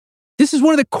failure. This is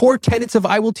one of the core tenets of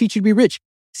I Will Teach You to Be Rich.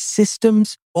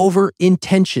 Systems over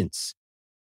intentions.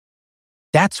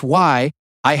 That's why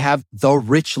I have the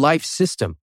Rich Life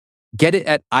System. Get it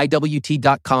at iwt.com/rich.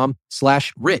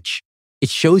 It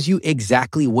shows you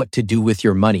exactly what to do with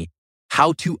your money,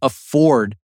 how to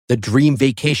afford the dream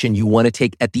vacation you want to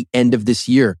take at the end of this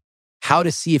year, how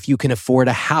to see if you can afford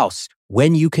a house,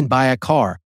 when you can buy a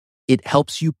car. It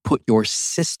helps you put your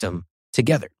system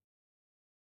together.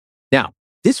 Now,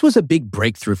 this was a big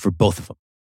breakthrough for both of them.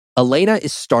 Elena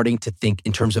is starting to think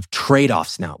in terms of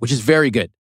trade-offs now, which is very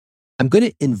good. I'm going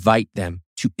to invite them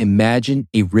to imagine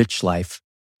a rich life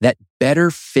that better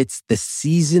fits the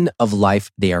season of life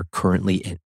they are currently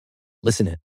in. Listen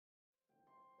in.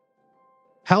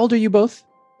 How old are you both?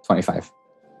 25.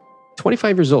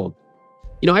 25 years old.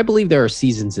 I believe there are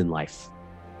seasons in life.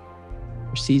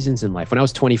 There are seasons in life. When I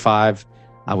was 25,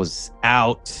 I was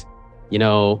out,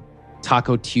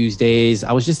 Taco Tuesdays.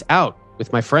 I was just out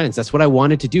with my friends. That's what I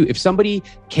wanted to do. If somebody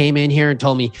came in here and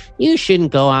told me, you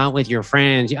shouldn't go out with your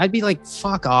friends, I'd be like,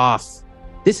 fuck off.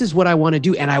 This is what I want to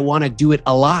do. And I want to do it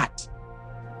a lot.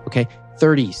 Okay.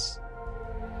 30s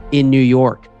in New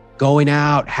York, going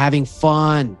out, having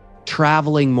fun,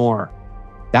 traveling more.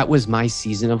 That was my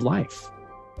season of life.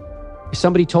 If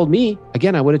somebody told me,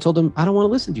 again, I would have told them, I don't want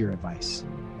to listen to your advice.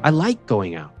 I like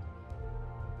going out.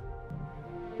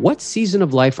 What season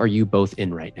of life are you both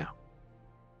in right now?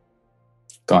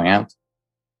 Going out.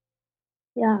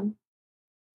 Yeah.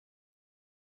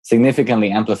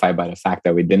 Significantly amplified by the fact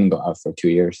that we didn't go out for 2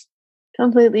 years.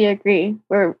 Completely agree.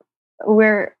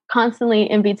 We're constantly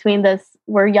in between this.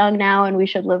 We're young now and we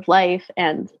should live life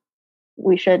and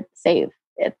we should save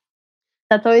it.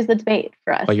 That's always the debate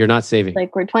for us. But you're not saving.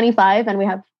 Like we're 25 and we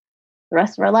have the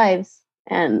rest of our lives.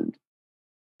 But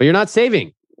you're not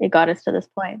saving. It got us to this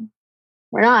point.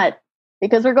 We're not,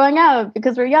 because we're going out,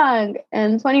 because we're young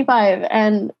and 25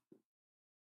 and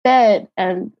fit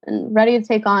and ready to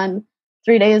take on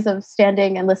 3 days of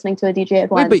standing and listening to a DJ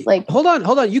at once. Wait, but hold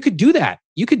on. You could do that.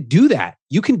 You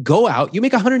can go out. You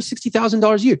make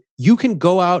 $160,000 a year. You can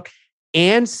go out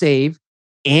and save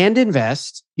and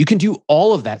invest. You can do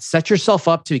all of that. Set yourself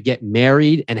up to get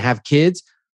married and have kids,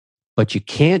 but you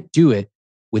can't do it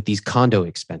with these condo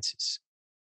expenses.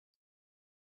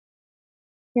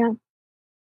 Yeah.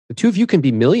 The two of you can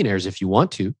be millionaires if you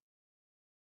want to.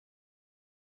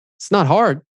 It's not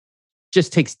hard. It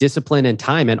just takes discipline and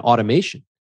time and automation.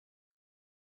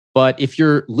 But if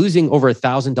you're losing over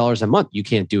 $1,000 a month, you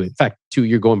can't do it. In fact,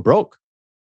 you're going broke.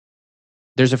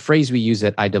 There's a phrase we use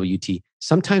at IWT.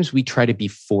 Sometimes we try to be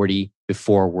 40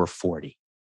 before we're 40.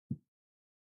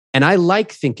 And I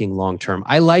like thinking long-term.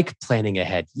 I like planning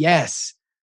ahead. Yes.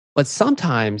 But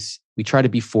sometimes we try to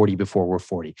be 40 before we're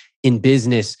 40. In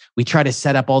business, we try to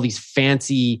set up all these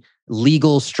fancy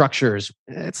legal structures.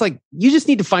 It's like, you just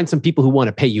need to find some people who want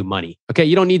to pay you money. Okay.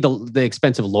 You don't need the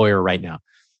expensive lawyer right now.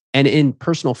 And in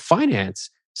personal finance,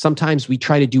 sometimes we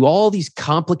try to do all these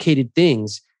complicated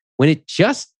things when it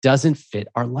just doesn't fit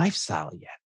our lifestyle yet.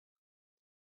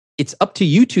 It's up to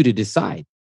you two to decide.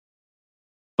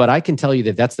 But I can tell you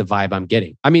that that's the vibe I'm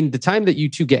getting. I mean, the time that you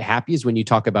two get happy is when you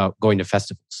talk about going to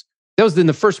festivals. That was in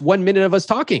the first 1 minute of us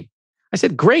talking. I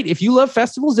said, great. If you love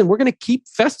festivals, then we're going to keep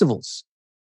festivals.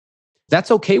 That's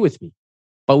okay with me.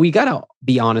 But we got to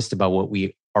be honest about what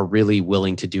we are really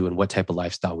willing to do and what type of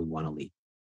lifestyle we want to lead.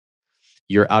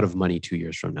 You're out of money 2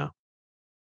 years from now.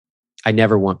 I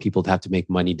never want people to have to make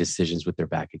money decisions with their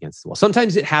back against the wall.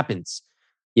 Sometimes it happens.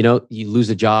 You lose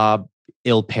a job,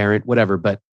 ill parent, whatever,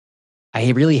 but I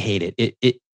really hate it.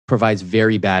 It provides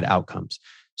very bad outcomes.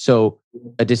 So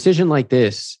a decision like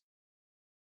this,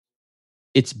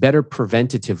 it's better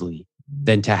preventatively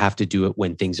than to have to do it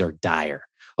when things are dire.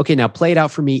 Okay, now play it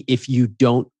out for me. If you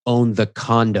don't own the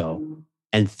condo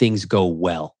and things go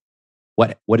well,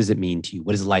 what does it mean to you?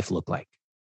 What does life look like?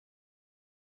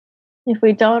 If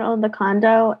we don't own the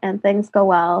condo and things go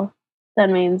well, that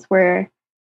means we're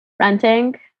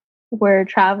renting, we're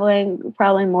traveling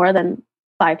probably more than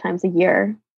 5 times a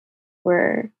year.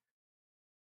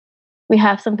 We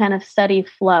have some kind of steady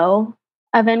flow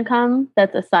of income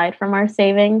that's aside from our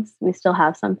savings. We still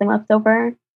have something left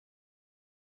over.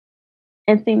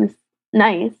 It seems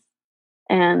nice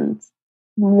and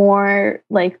more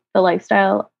like the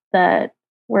lifestyle that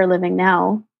we're living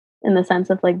now, in the sense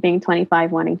of like being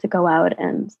 25, wanting to go out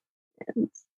and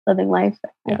living life,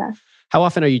 I guess. How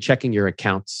often are you checking your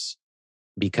accounts?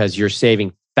 Because you're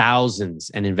saving thousands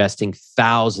and investing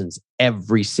thousands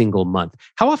every single month.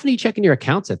 How often are you checking your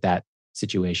accounts at that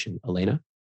situation, Elena?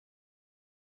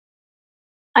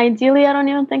 Ideally, I don't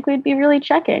even think we'd be really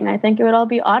checking. I think it would all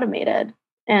be automated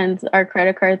and our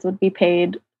credit cards would be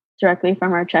paid directly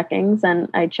from our checkings. And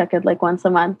I check it like once a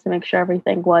month to make sure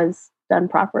everything was done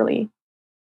properly.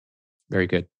 Very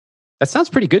good. That sounds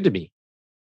pretty good to me.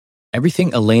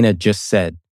 Everything Elena just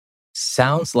said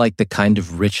sounds like the kind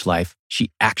of rich life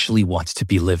she actually wants to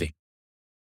be living.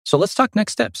 So let's talk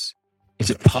next steps. Is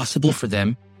it possible for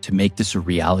them to make this a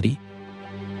reality?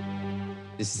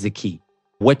 This is the key.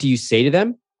 What do you say to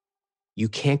them? You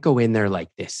can't go in there like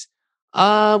this.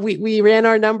 We ran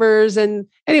our numbers and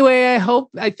anyway,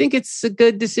 I think it's a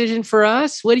good decision for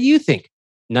us. What do you think?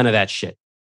 None of that shit.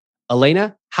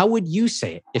 Elena, how would you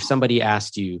say it if somebody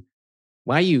asked you,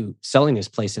 why are you selling this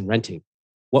place and renting?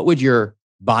 What would your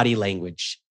body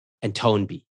language and tone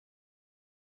be?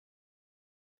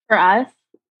 For us,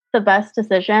 the best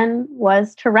decision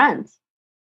was to rent.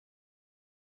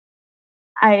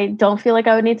 I don't feel like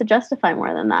I would need to justify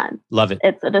more than that. Love it.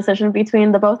 It's a decision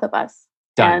between the both of us.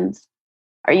 Done. And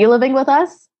are you living with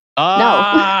us?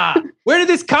 No. Where did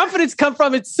this confidence come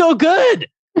from? It's so good.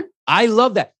 I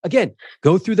love that. Again,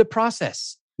 go through the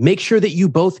process. Make sure that you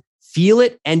both feel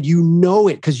it and you know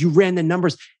it because you ran the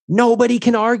numbers. Nobody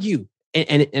can argue.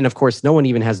 And of course, no one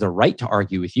even has the right to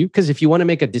argue with you because if you want to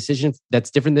make a decision that's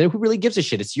different, then who really gives a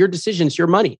shit? It's your decision. It's your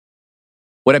money.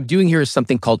 What I'm doing here is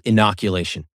something called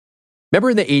inoculation. Remember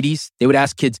in the 80s, they would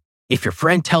ask kids, if your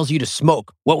friend tells you to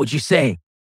smoke, what would you say?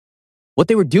 What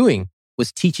they were doing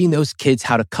was teaching those kids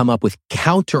how to come up with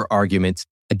counter arguments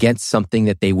against something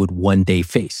that they would one day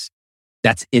face.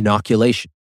 That's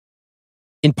inoculation.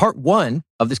 In part 1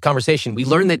 of this conversation, we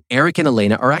learned that Eric and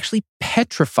Elena are actually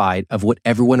petrified of what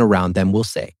everyone around them will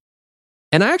say.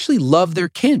 And I actually love their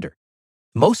candor.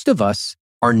 Most of us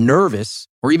are nervous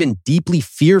or even deeply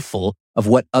fearful of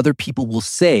what other people will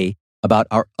say about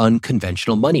our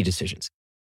unconventional money decisions.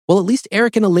 Well, at least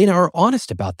Eric and Elena are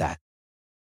honest about that.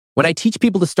 When I teach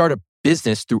people to start a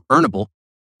business through Earnable,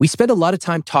 we spend a lot of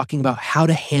time talking about how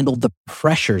to handle the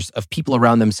pressures of people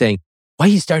around them saying, why are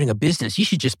you starting a business? You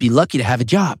should just be lucky to have a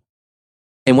job.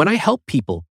 And when I help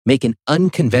people make an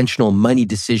unconventional money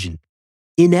decision,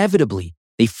 inevitably,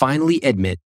 they finally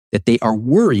admit that they are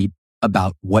worried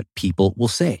about what people will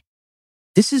say.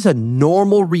 This is a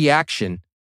normal reaction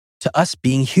to us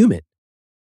being human.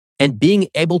 And being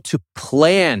able to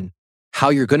plan how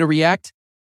you're going to react,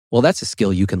 well, that's a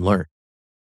skill you can learn.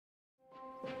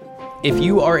 If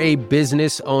you are a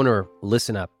business owner,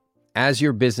 listen up. As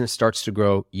your business starts to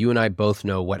grow, you and I both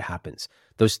know what happens.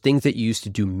 Those things that you used to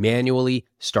do manually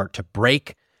start to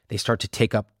break. They start to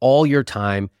take up all your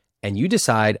time, and you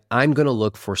decide, I'm going to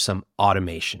look for some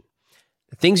automation.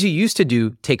 The things you used to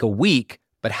do take a week,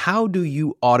 but how do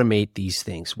you automate these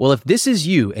things? Well, if this is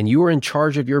you and you are in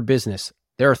charge of your business,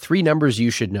 there are 3 numbers you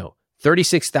should know: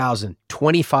 36,000,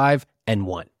 25, and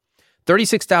 1.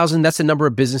 36,000, that's the number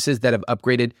of businesses that have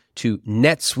upgraded to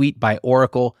NetSuite by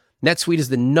Oracle. NetSuite is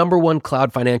the #1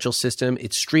 cloud financial system.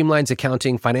 It streamlines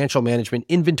accounting, financial management,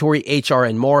 inventory, HR,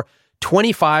 and more.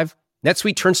 25,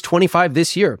 NetSuite turns 25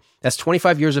 this year. That's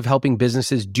 25 years of helping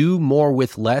businesses do more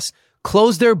with less,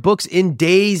 close their books in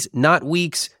days, not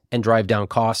weeks, and drive down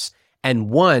costs. And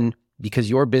 1,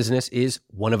 because your business is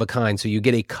one of a kind. So you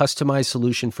get a customized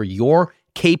solution for your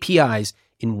KPIs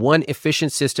in one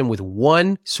efficient system with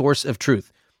one source of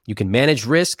truth. You can manage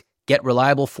risk, get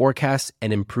reliable forecasts,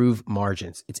 and improve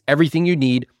margins. It's everything you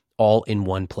need all in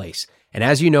one place. And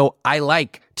as you know, I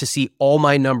like to see all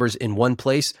my numbers in one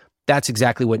place. That's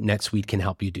exactly what NetSuite can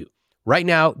help you do. Right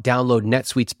now, download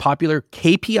NetSuite's popular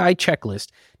KPI checklist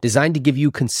designed to give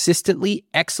you consistently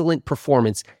excellent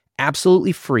performance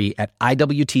absolutely free at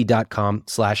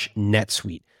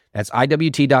iwt.com/netsuite. That's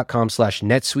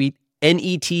iwt.com/netsuite,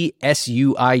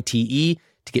 NETSUITE,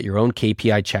 to get your own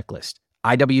KPI checklist.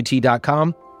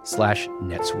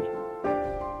 iwt.com/netsuite.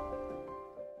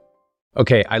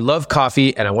 Okay, I love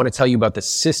coffee, and I want to tell you about the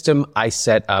system I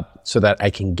set up so that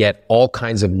I can get all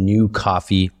kinds of new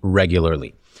coffee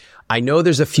regularly. I know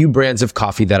there's a few brands of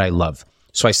coffee that I love.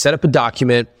 So I set up a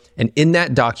document, and in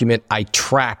that document, I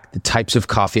track the types of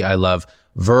coffee I love.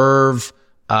 Verve,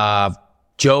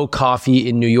 Joe Coffee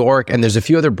in New York, and there's a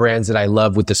few other brands that I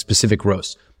love with the specific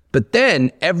roast. But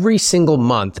then every single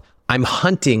month, I'm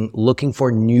hunting, looking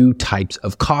for new types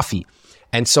of coffee.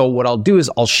 And so what I'll do is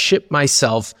I'll ship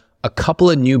myself a couple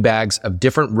of new bags of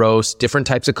different roasts, different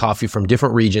types of coffee from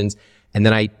different regions. And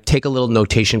then I take a little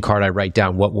notation card. I write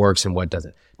down what works and what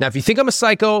doesn't. Now, if you think I'm a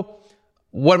psycho,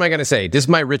 what am I going to say? This is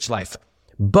my rich life.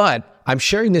 But I'm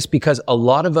sharing this because a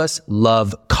lot of us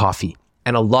love coffee.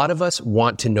 And a lot of us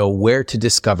want to know where to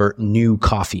discover new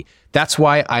coffee. That's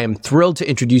why I am thrilled to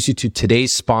introduce you to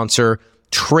today's sponsor,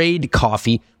 Trade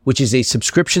Coffee, which is a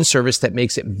subscription service that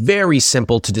makes it very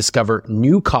simple to discover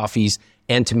new coffees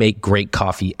and to make great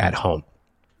coffee at home.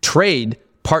 Trade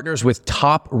partners with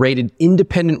top-rated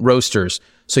independent roasters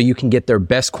so you can get their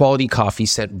best quality coffee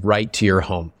sent right to your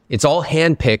home. It's all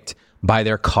handpicked by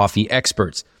their coffee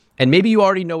experts. And maybe you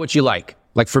already know what you like.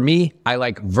 Like for me, I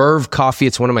like Verve Coffee.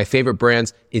 It's one of my favorite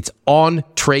brands. It's on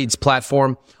Trade's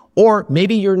platform. Or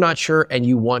maybe you're not sure and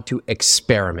you want to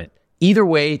experiment. Either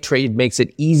way, Trade makes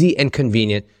it easy and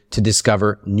convenient to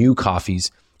discover new coffees,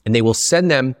 and they will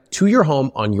send them to your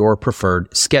home on your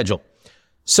preferred schedule.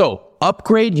 So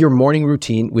upgrade your morning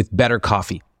routine with better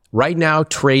coffee. Right now,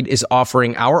 Trade is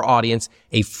offering our audience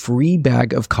a free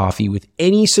bag of coffee with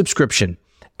any subscription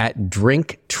at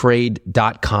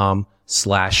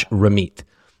drinktrade.com/Ramit.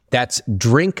 That's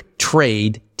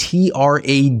drinktrade,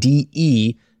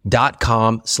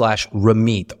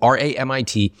 TRADE.com/Ramit,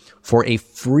 RAMIT, for a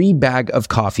free bag of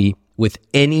coffee with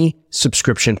any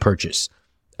subscription purchase.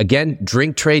 Again,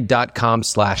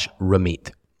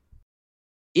 drinktrade.com/Ramit.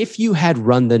 If you had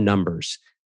run the numbers,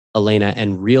 Elena,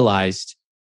 and realized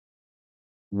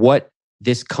what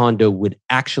this condo would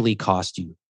actually cost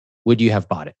you, would you have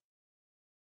bought it?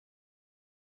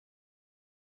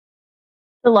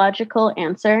 The logical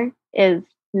answer is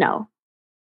no.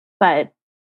 But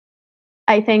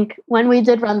I think when we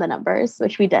did run the numbers,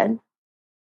 which we did,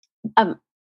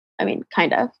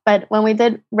 kind of, but when we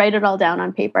did write it all down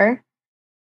on paper,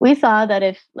 we saw that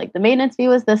if like the maintenance fee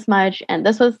was this much and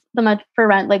this was the much for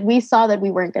rent, like we saw that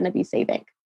we weren't going to be saving.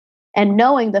 And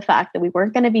knowing the fact that we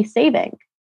weren't going to be saving,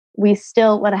 we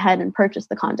still went ahead and purchased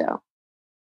the condo.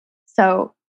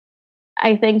 So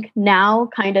I think now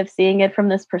kind of seeing it from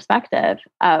this perspective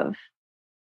of,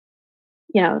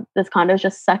 this condo is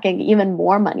just sucking even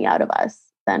more money out of us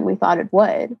than we thought it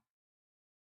would.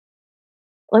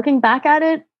 Looking back at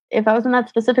it, if I was in that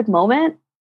specific moment,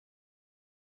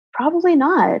 probably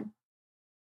not.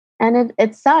 And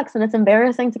it sucks and it's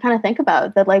embarrassing to kind of think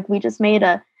about that, like we just made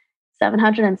a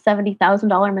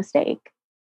 $770,000 mistake.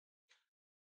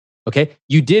 Okay.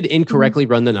 You did incorrectly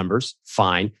run the numbers.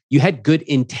 Fine. You had good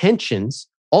intentions.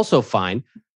 Also fine.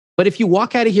 But if you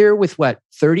walk out of here with what,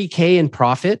 30K in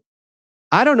profit,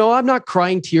 I don't know. I'm not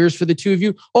crying tears for the two of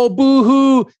you. Oh,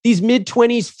 boo-hoo. These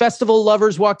mid-20s festival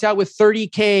lovers walked out with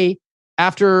 30K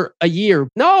after a year.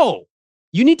 No,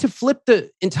 you need to flip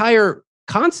the entire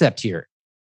concept here.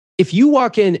 If you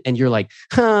walk in and you're like,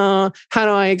 how do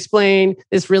I explain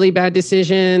this really bad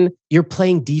decision? You're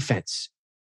playing defense.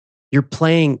 You're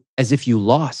playing as if you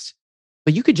lost.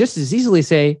 But you could just as easily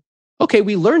say, okay,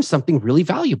 we learned something really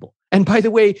valuable. And by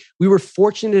the way, we were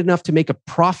fortunate enough to make a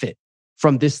profit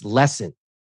from this lesson.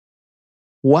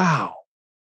 Wow.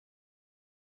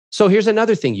 So here's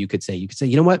another thing you could say. You could say,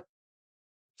 you know what?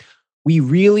 We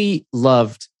really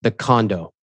loved the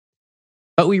condo,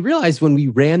 but we realized when we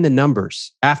ran the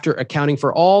numbers after accounting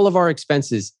for all of our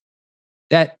expenses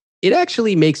that it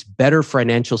actually makes better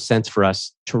financial sense for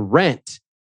us to rent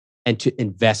and to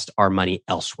invest our money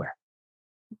elsewhere.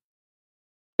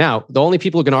 Now, the only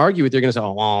people who are going to argue with, they're going to say,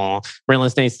 oh, real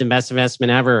estate's the best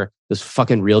investment ever. Those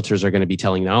fucking realtors are going to be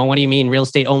telling them, oh, what do you mean? Real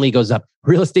estate only goes up.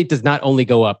 Real estate does not only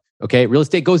go up. Okay. Real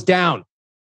estate goes down.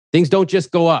 Things don't just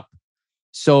go up.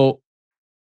 So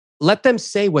let them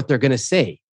say what they're going to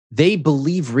say. They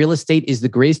believe real estate is the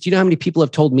greatest. Do you know how many people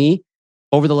have told me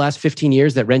over the last 15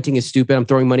 years that renting is stupid? I'm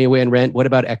throwing money away on rent. What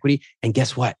about equity? And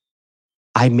guess what?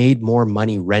 I made more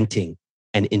money renting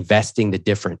and investing the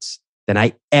difference than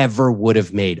I ever would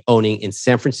have made owning in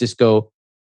San Francisco,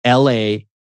 LA,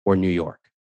 or New York.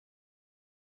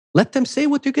 Let them say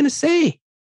what they're going to say.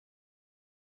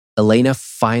 Elena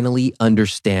finally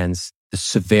understands the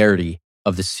severity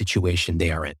of the situation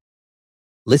they are in.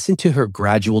 Listen to her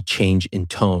gradual change in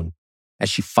tone as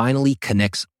she finally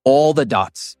connects all the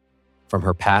dots from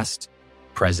her past,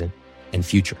 present, and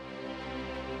future.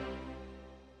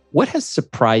 What has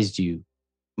surprised you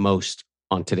most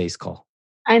on today's call?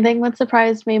 I think what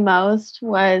surprised me most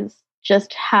was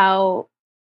just how,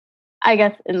 I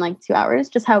guess in like 2 hours,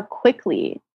 just how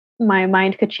quickly my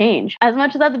mind could change. As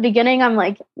much as at the beginning, I'm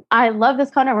like, I love this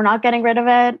condo. We're not getting rid of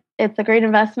it. It's a great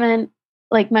investment.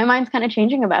 Like my mind's kind of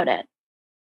changing about it.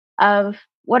 Of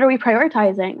what are we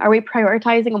prioritizing? Are we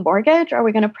prioritizing a mortgage? Or are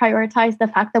we going to prioritize the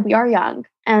fact that we are young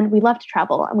and we love to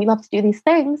travel and we love to do these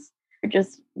things? We're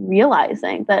just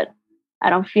realizing that I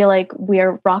don't feel like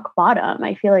we're rock bottom.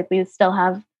 I feel like we still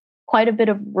have quite a bit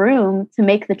of room to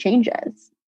make the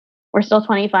changes. We're still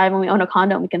 25 and we own a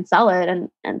condo and we can sell it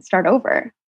and start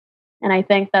over. And I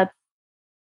think that's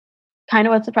kind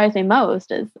of what surprised me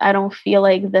most is I don't feel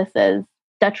like this is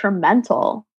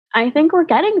detrimental. I think we're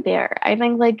getting there. I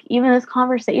think like even this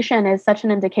conversation is such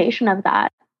an indication of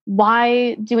that.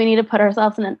 Why do we need to put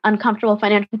ourselves in an uncomfortable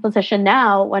financial position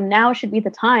now when now should be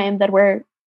the time that we're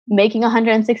making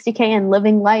 160K and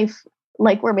living life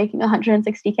like we're making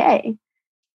 160K?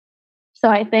 So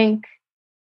I think,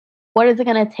 what is it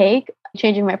going to take?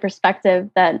 Changing my perspective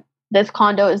that this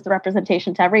condo is the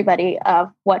representation to everybody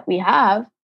of what we have.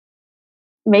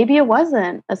 Maybe it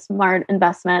wasn't a smart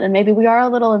investment and maybe we are a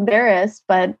little embarrassed,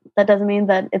 but that doesn't mean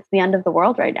that it's the end of the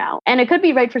world right now. And it could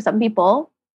be right for some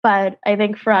people, but I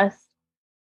think for us,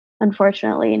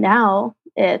 unfortunately, now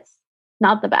it's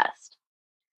not the best.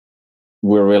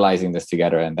 We're realizing this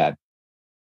together and that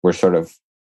we're sort of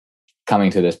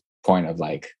coming to this point of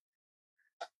like,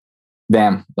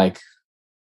 damn, like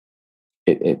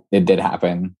it did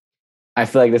happen. I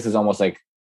feel like this is almost like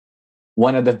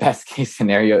one of the best case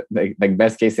scenario, like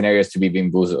best case scenarios to be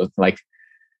bamboozled. Like,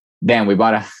 damn, we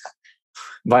bought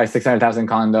a 600,000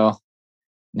 condo.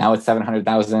 Now it's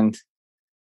 700,000.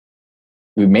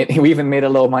 We even made a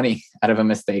little money out of a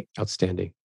mistake.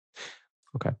 Outstanding.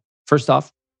 Okay. First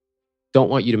off, don't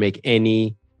want you to make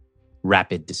any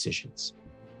rapid decisions.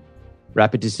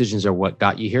 Rapid decisions are what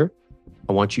got you here.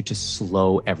 I want you to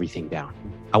slow everything down.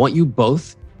 I want you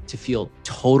both to feel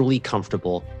totally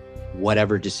comfortable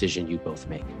whatever decision you both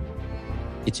make.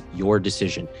 It's your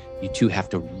decision. You two have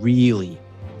to really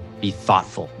be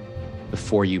thoughtful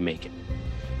before you make it.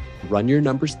 Run your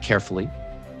numbers carefully,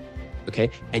 okay?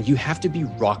 And you have to be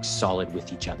rock solid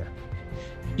with each other.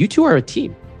 You two are a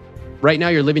team. Right now,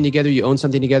 you're living together, you own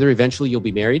something together, eventually you'll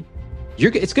be married.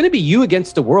 It's gonna be you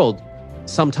against the world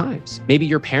sometimes. Maybe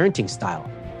your parenting style,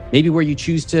 maybe where you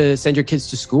choose to send your kids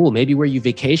to school, maybe where you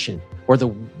vacation, or the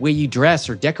way you dress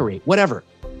or decorate, whatever.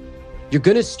 You're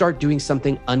gonna start doing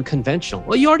something unconventional.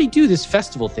 Well, you already do this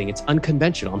festival thing, it's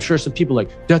unconventional. I'm sure some people are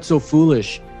like, that's so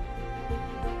foolish.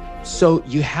 So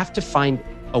you have to find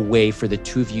a way for the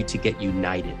two of you to get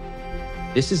united.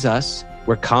 This is us.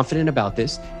 We're confident about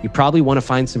this. You probably want to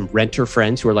find some renter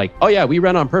friends who are like, oh yeah, we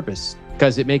rent on purpose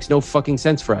because it makes no fucking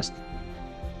sense for us.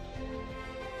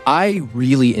 I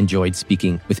really enjoyed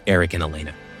speaking with Eric and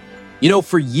Elena. You know,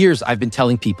 for years, I've been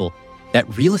telling people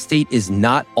that real estate is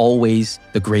not always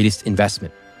the greatest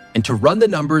investment, and to run the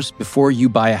numbers before you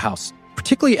buy a house,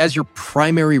 particularly as your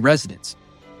primary residence.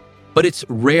 But it's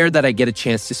rare that I get a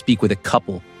chance to speak with a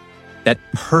couple that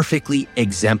perfectly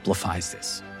exemplifies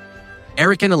this.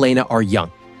 Eric and Elena are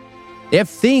young. They have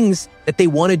things that they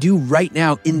want to do right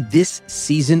now in this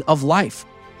season of life.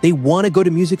 They want to go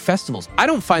to music festivals. I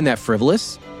don't find that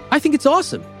frivolous. I think it's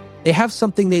awesome. They have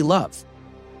something they love.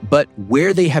 But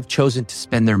where they have chosen to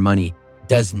spend their money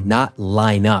does not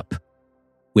line up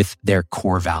with their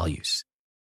core values.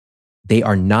 They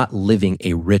are not living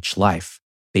a rich life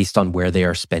based on where they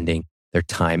are spending their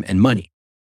time and money.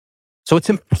 So it's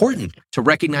important to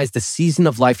recognize the season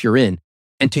of life you're in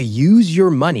and to use your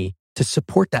money to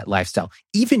support that lifestyle.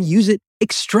 Even use it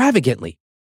extravagantly.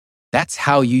 That's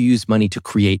how you use money to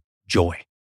create joy.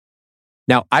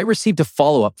 Now, I received a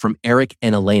follow-up from Eric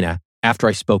and Elena after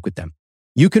I spoke with them.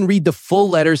 You can read the full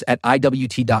letters at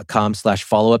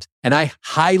iwt.com/follow-ups, and I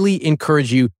highly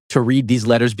encourage you to read these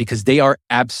letters because they are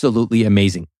absolutely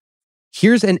amazing.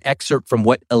 Here's an excerpt from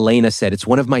what Elena said. It's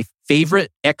one of my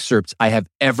favorite excerpts I have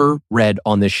ever read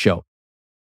on this show.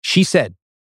 She said,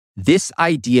 "This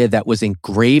idea that was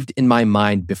engraved in my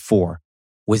mind before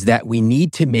was that we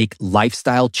need to make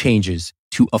lifestyle changes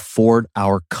to afford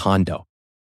our condo.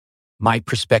 My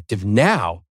perspective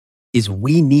now is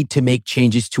we need to make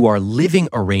changes to our living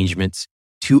arrangements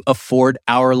to afford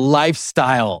our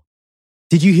lifestyle."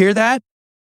 Did you hear that?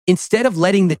 Instead of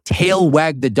letting the tail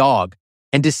wag the dog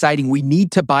and deciding we need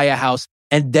to buy a house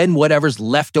and then whatever's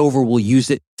left over, we'll use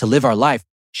it to live our life,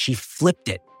 she flipped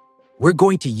it. We're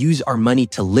going to use our money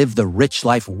to live the rich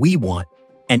life we want.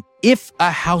 And if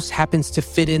a house happens to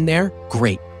fit in there,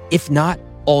 great. If not,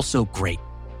 also great.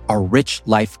 Our rich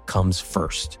life comes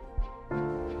first.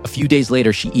 A few days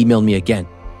later, she emailed me again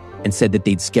and said that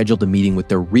they'd scheduled a meeting with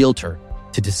their realtor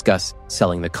to discuss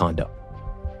selling the condo.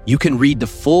 You can read the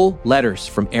full letters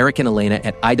from Eric and Elena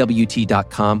at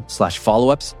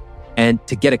iwt.com/follow-ups. And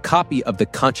to get a copy of the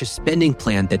conscious spending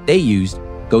plan that they used,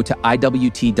 go to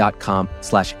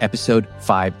iwt.com/episode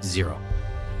 50.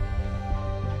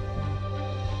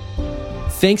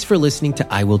 Thanks for listening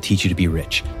to I Will Teach You to Be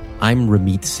Rich. I'm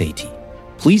Ramit Sethi.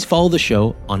 Please follow the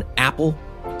show on Apple,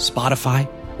 Spotify,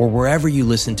 or wherever you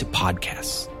listen to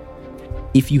podcasts.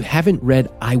 If you haven't read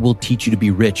I Will Teach You to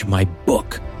Be Rich, my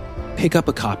book, pick up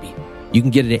a copy. You can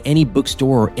get it at any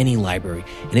bookstore or any library,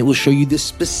 and it will show you the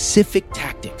specific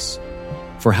tactics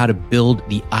for how to build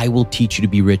the I Will Teach You to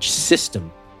Be Rich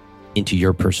system into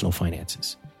your personal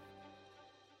finances.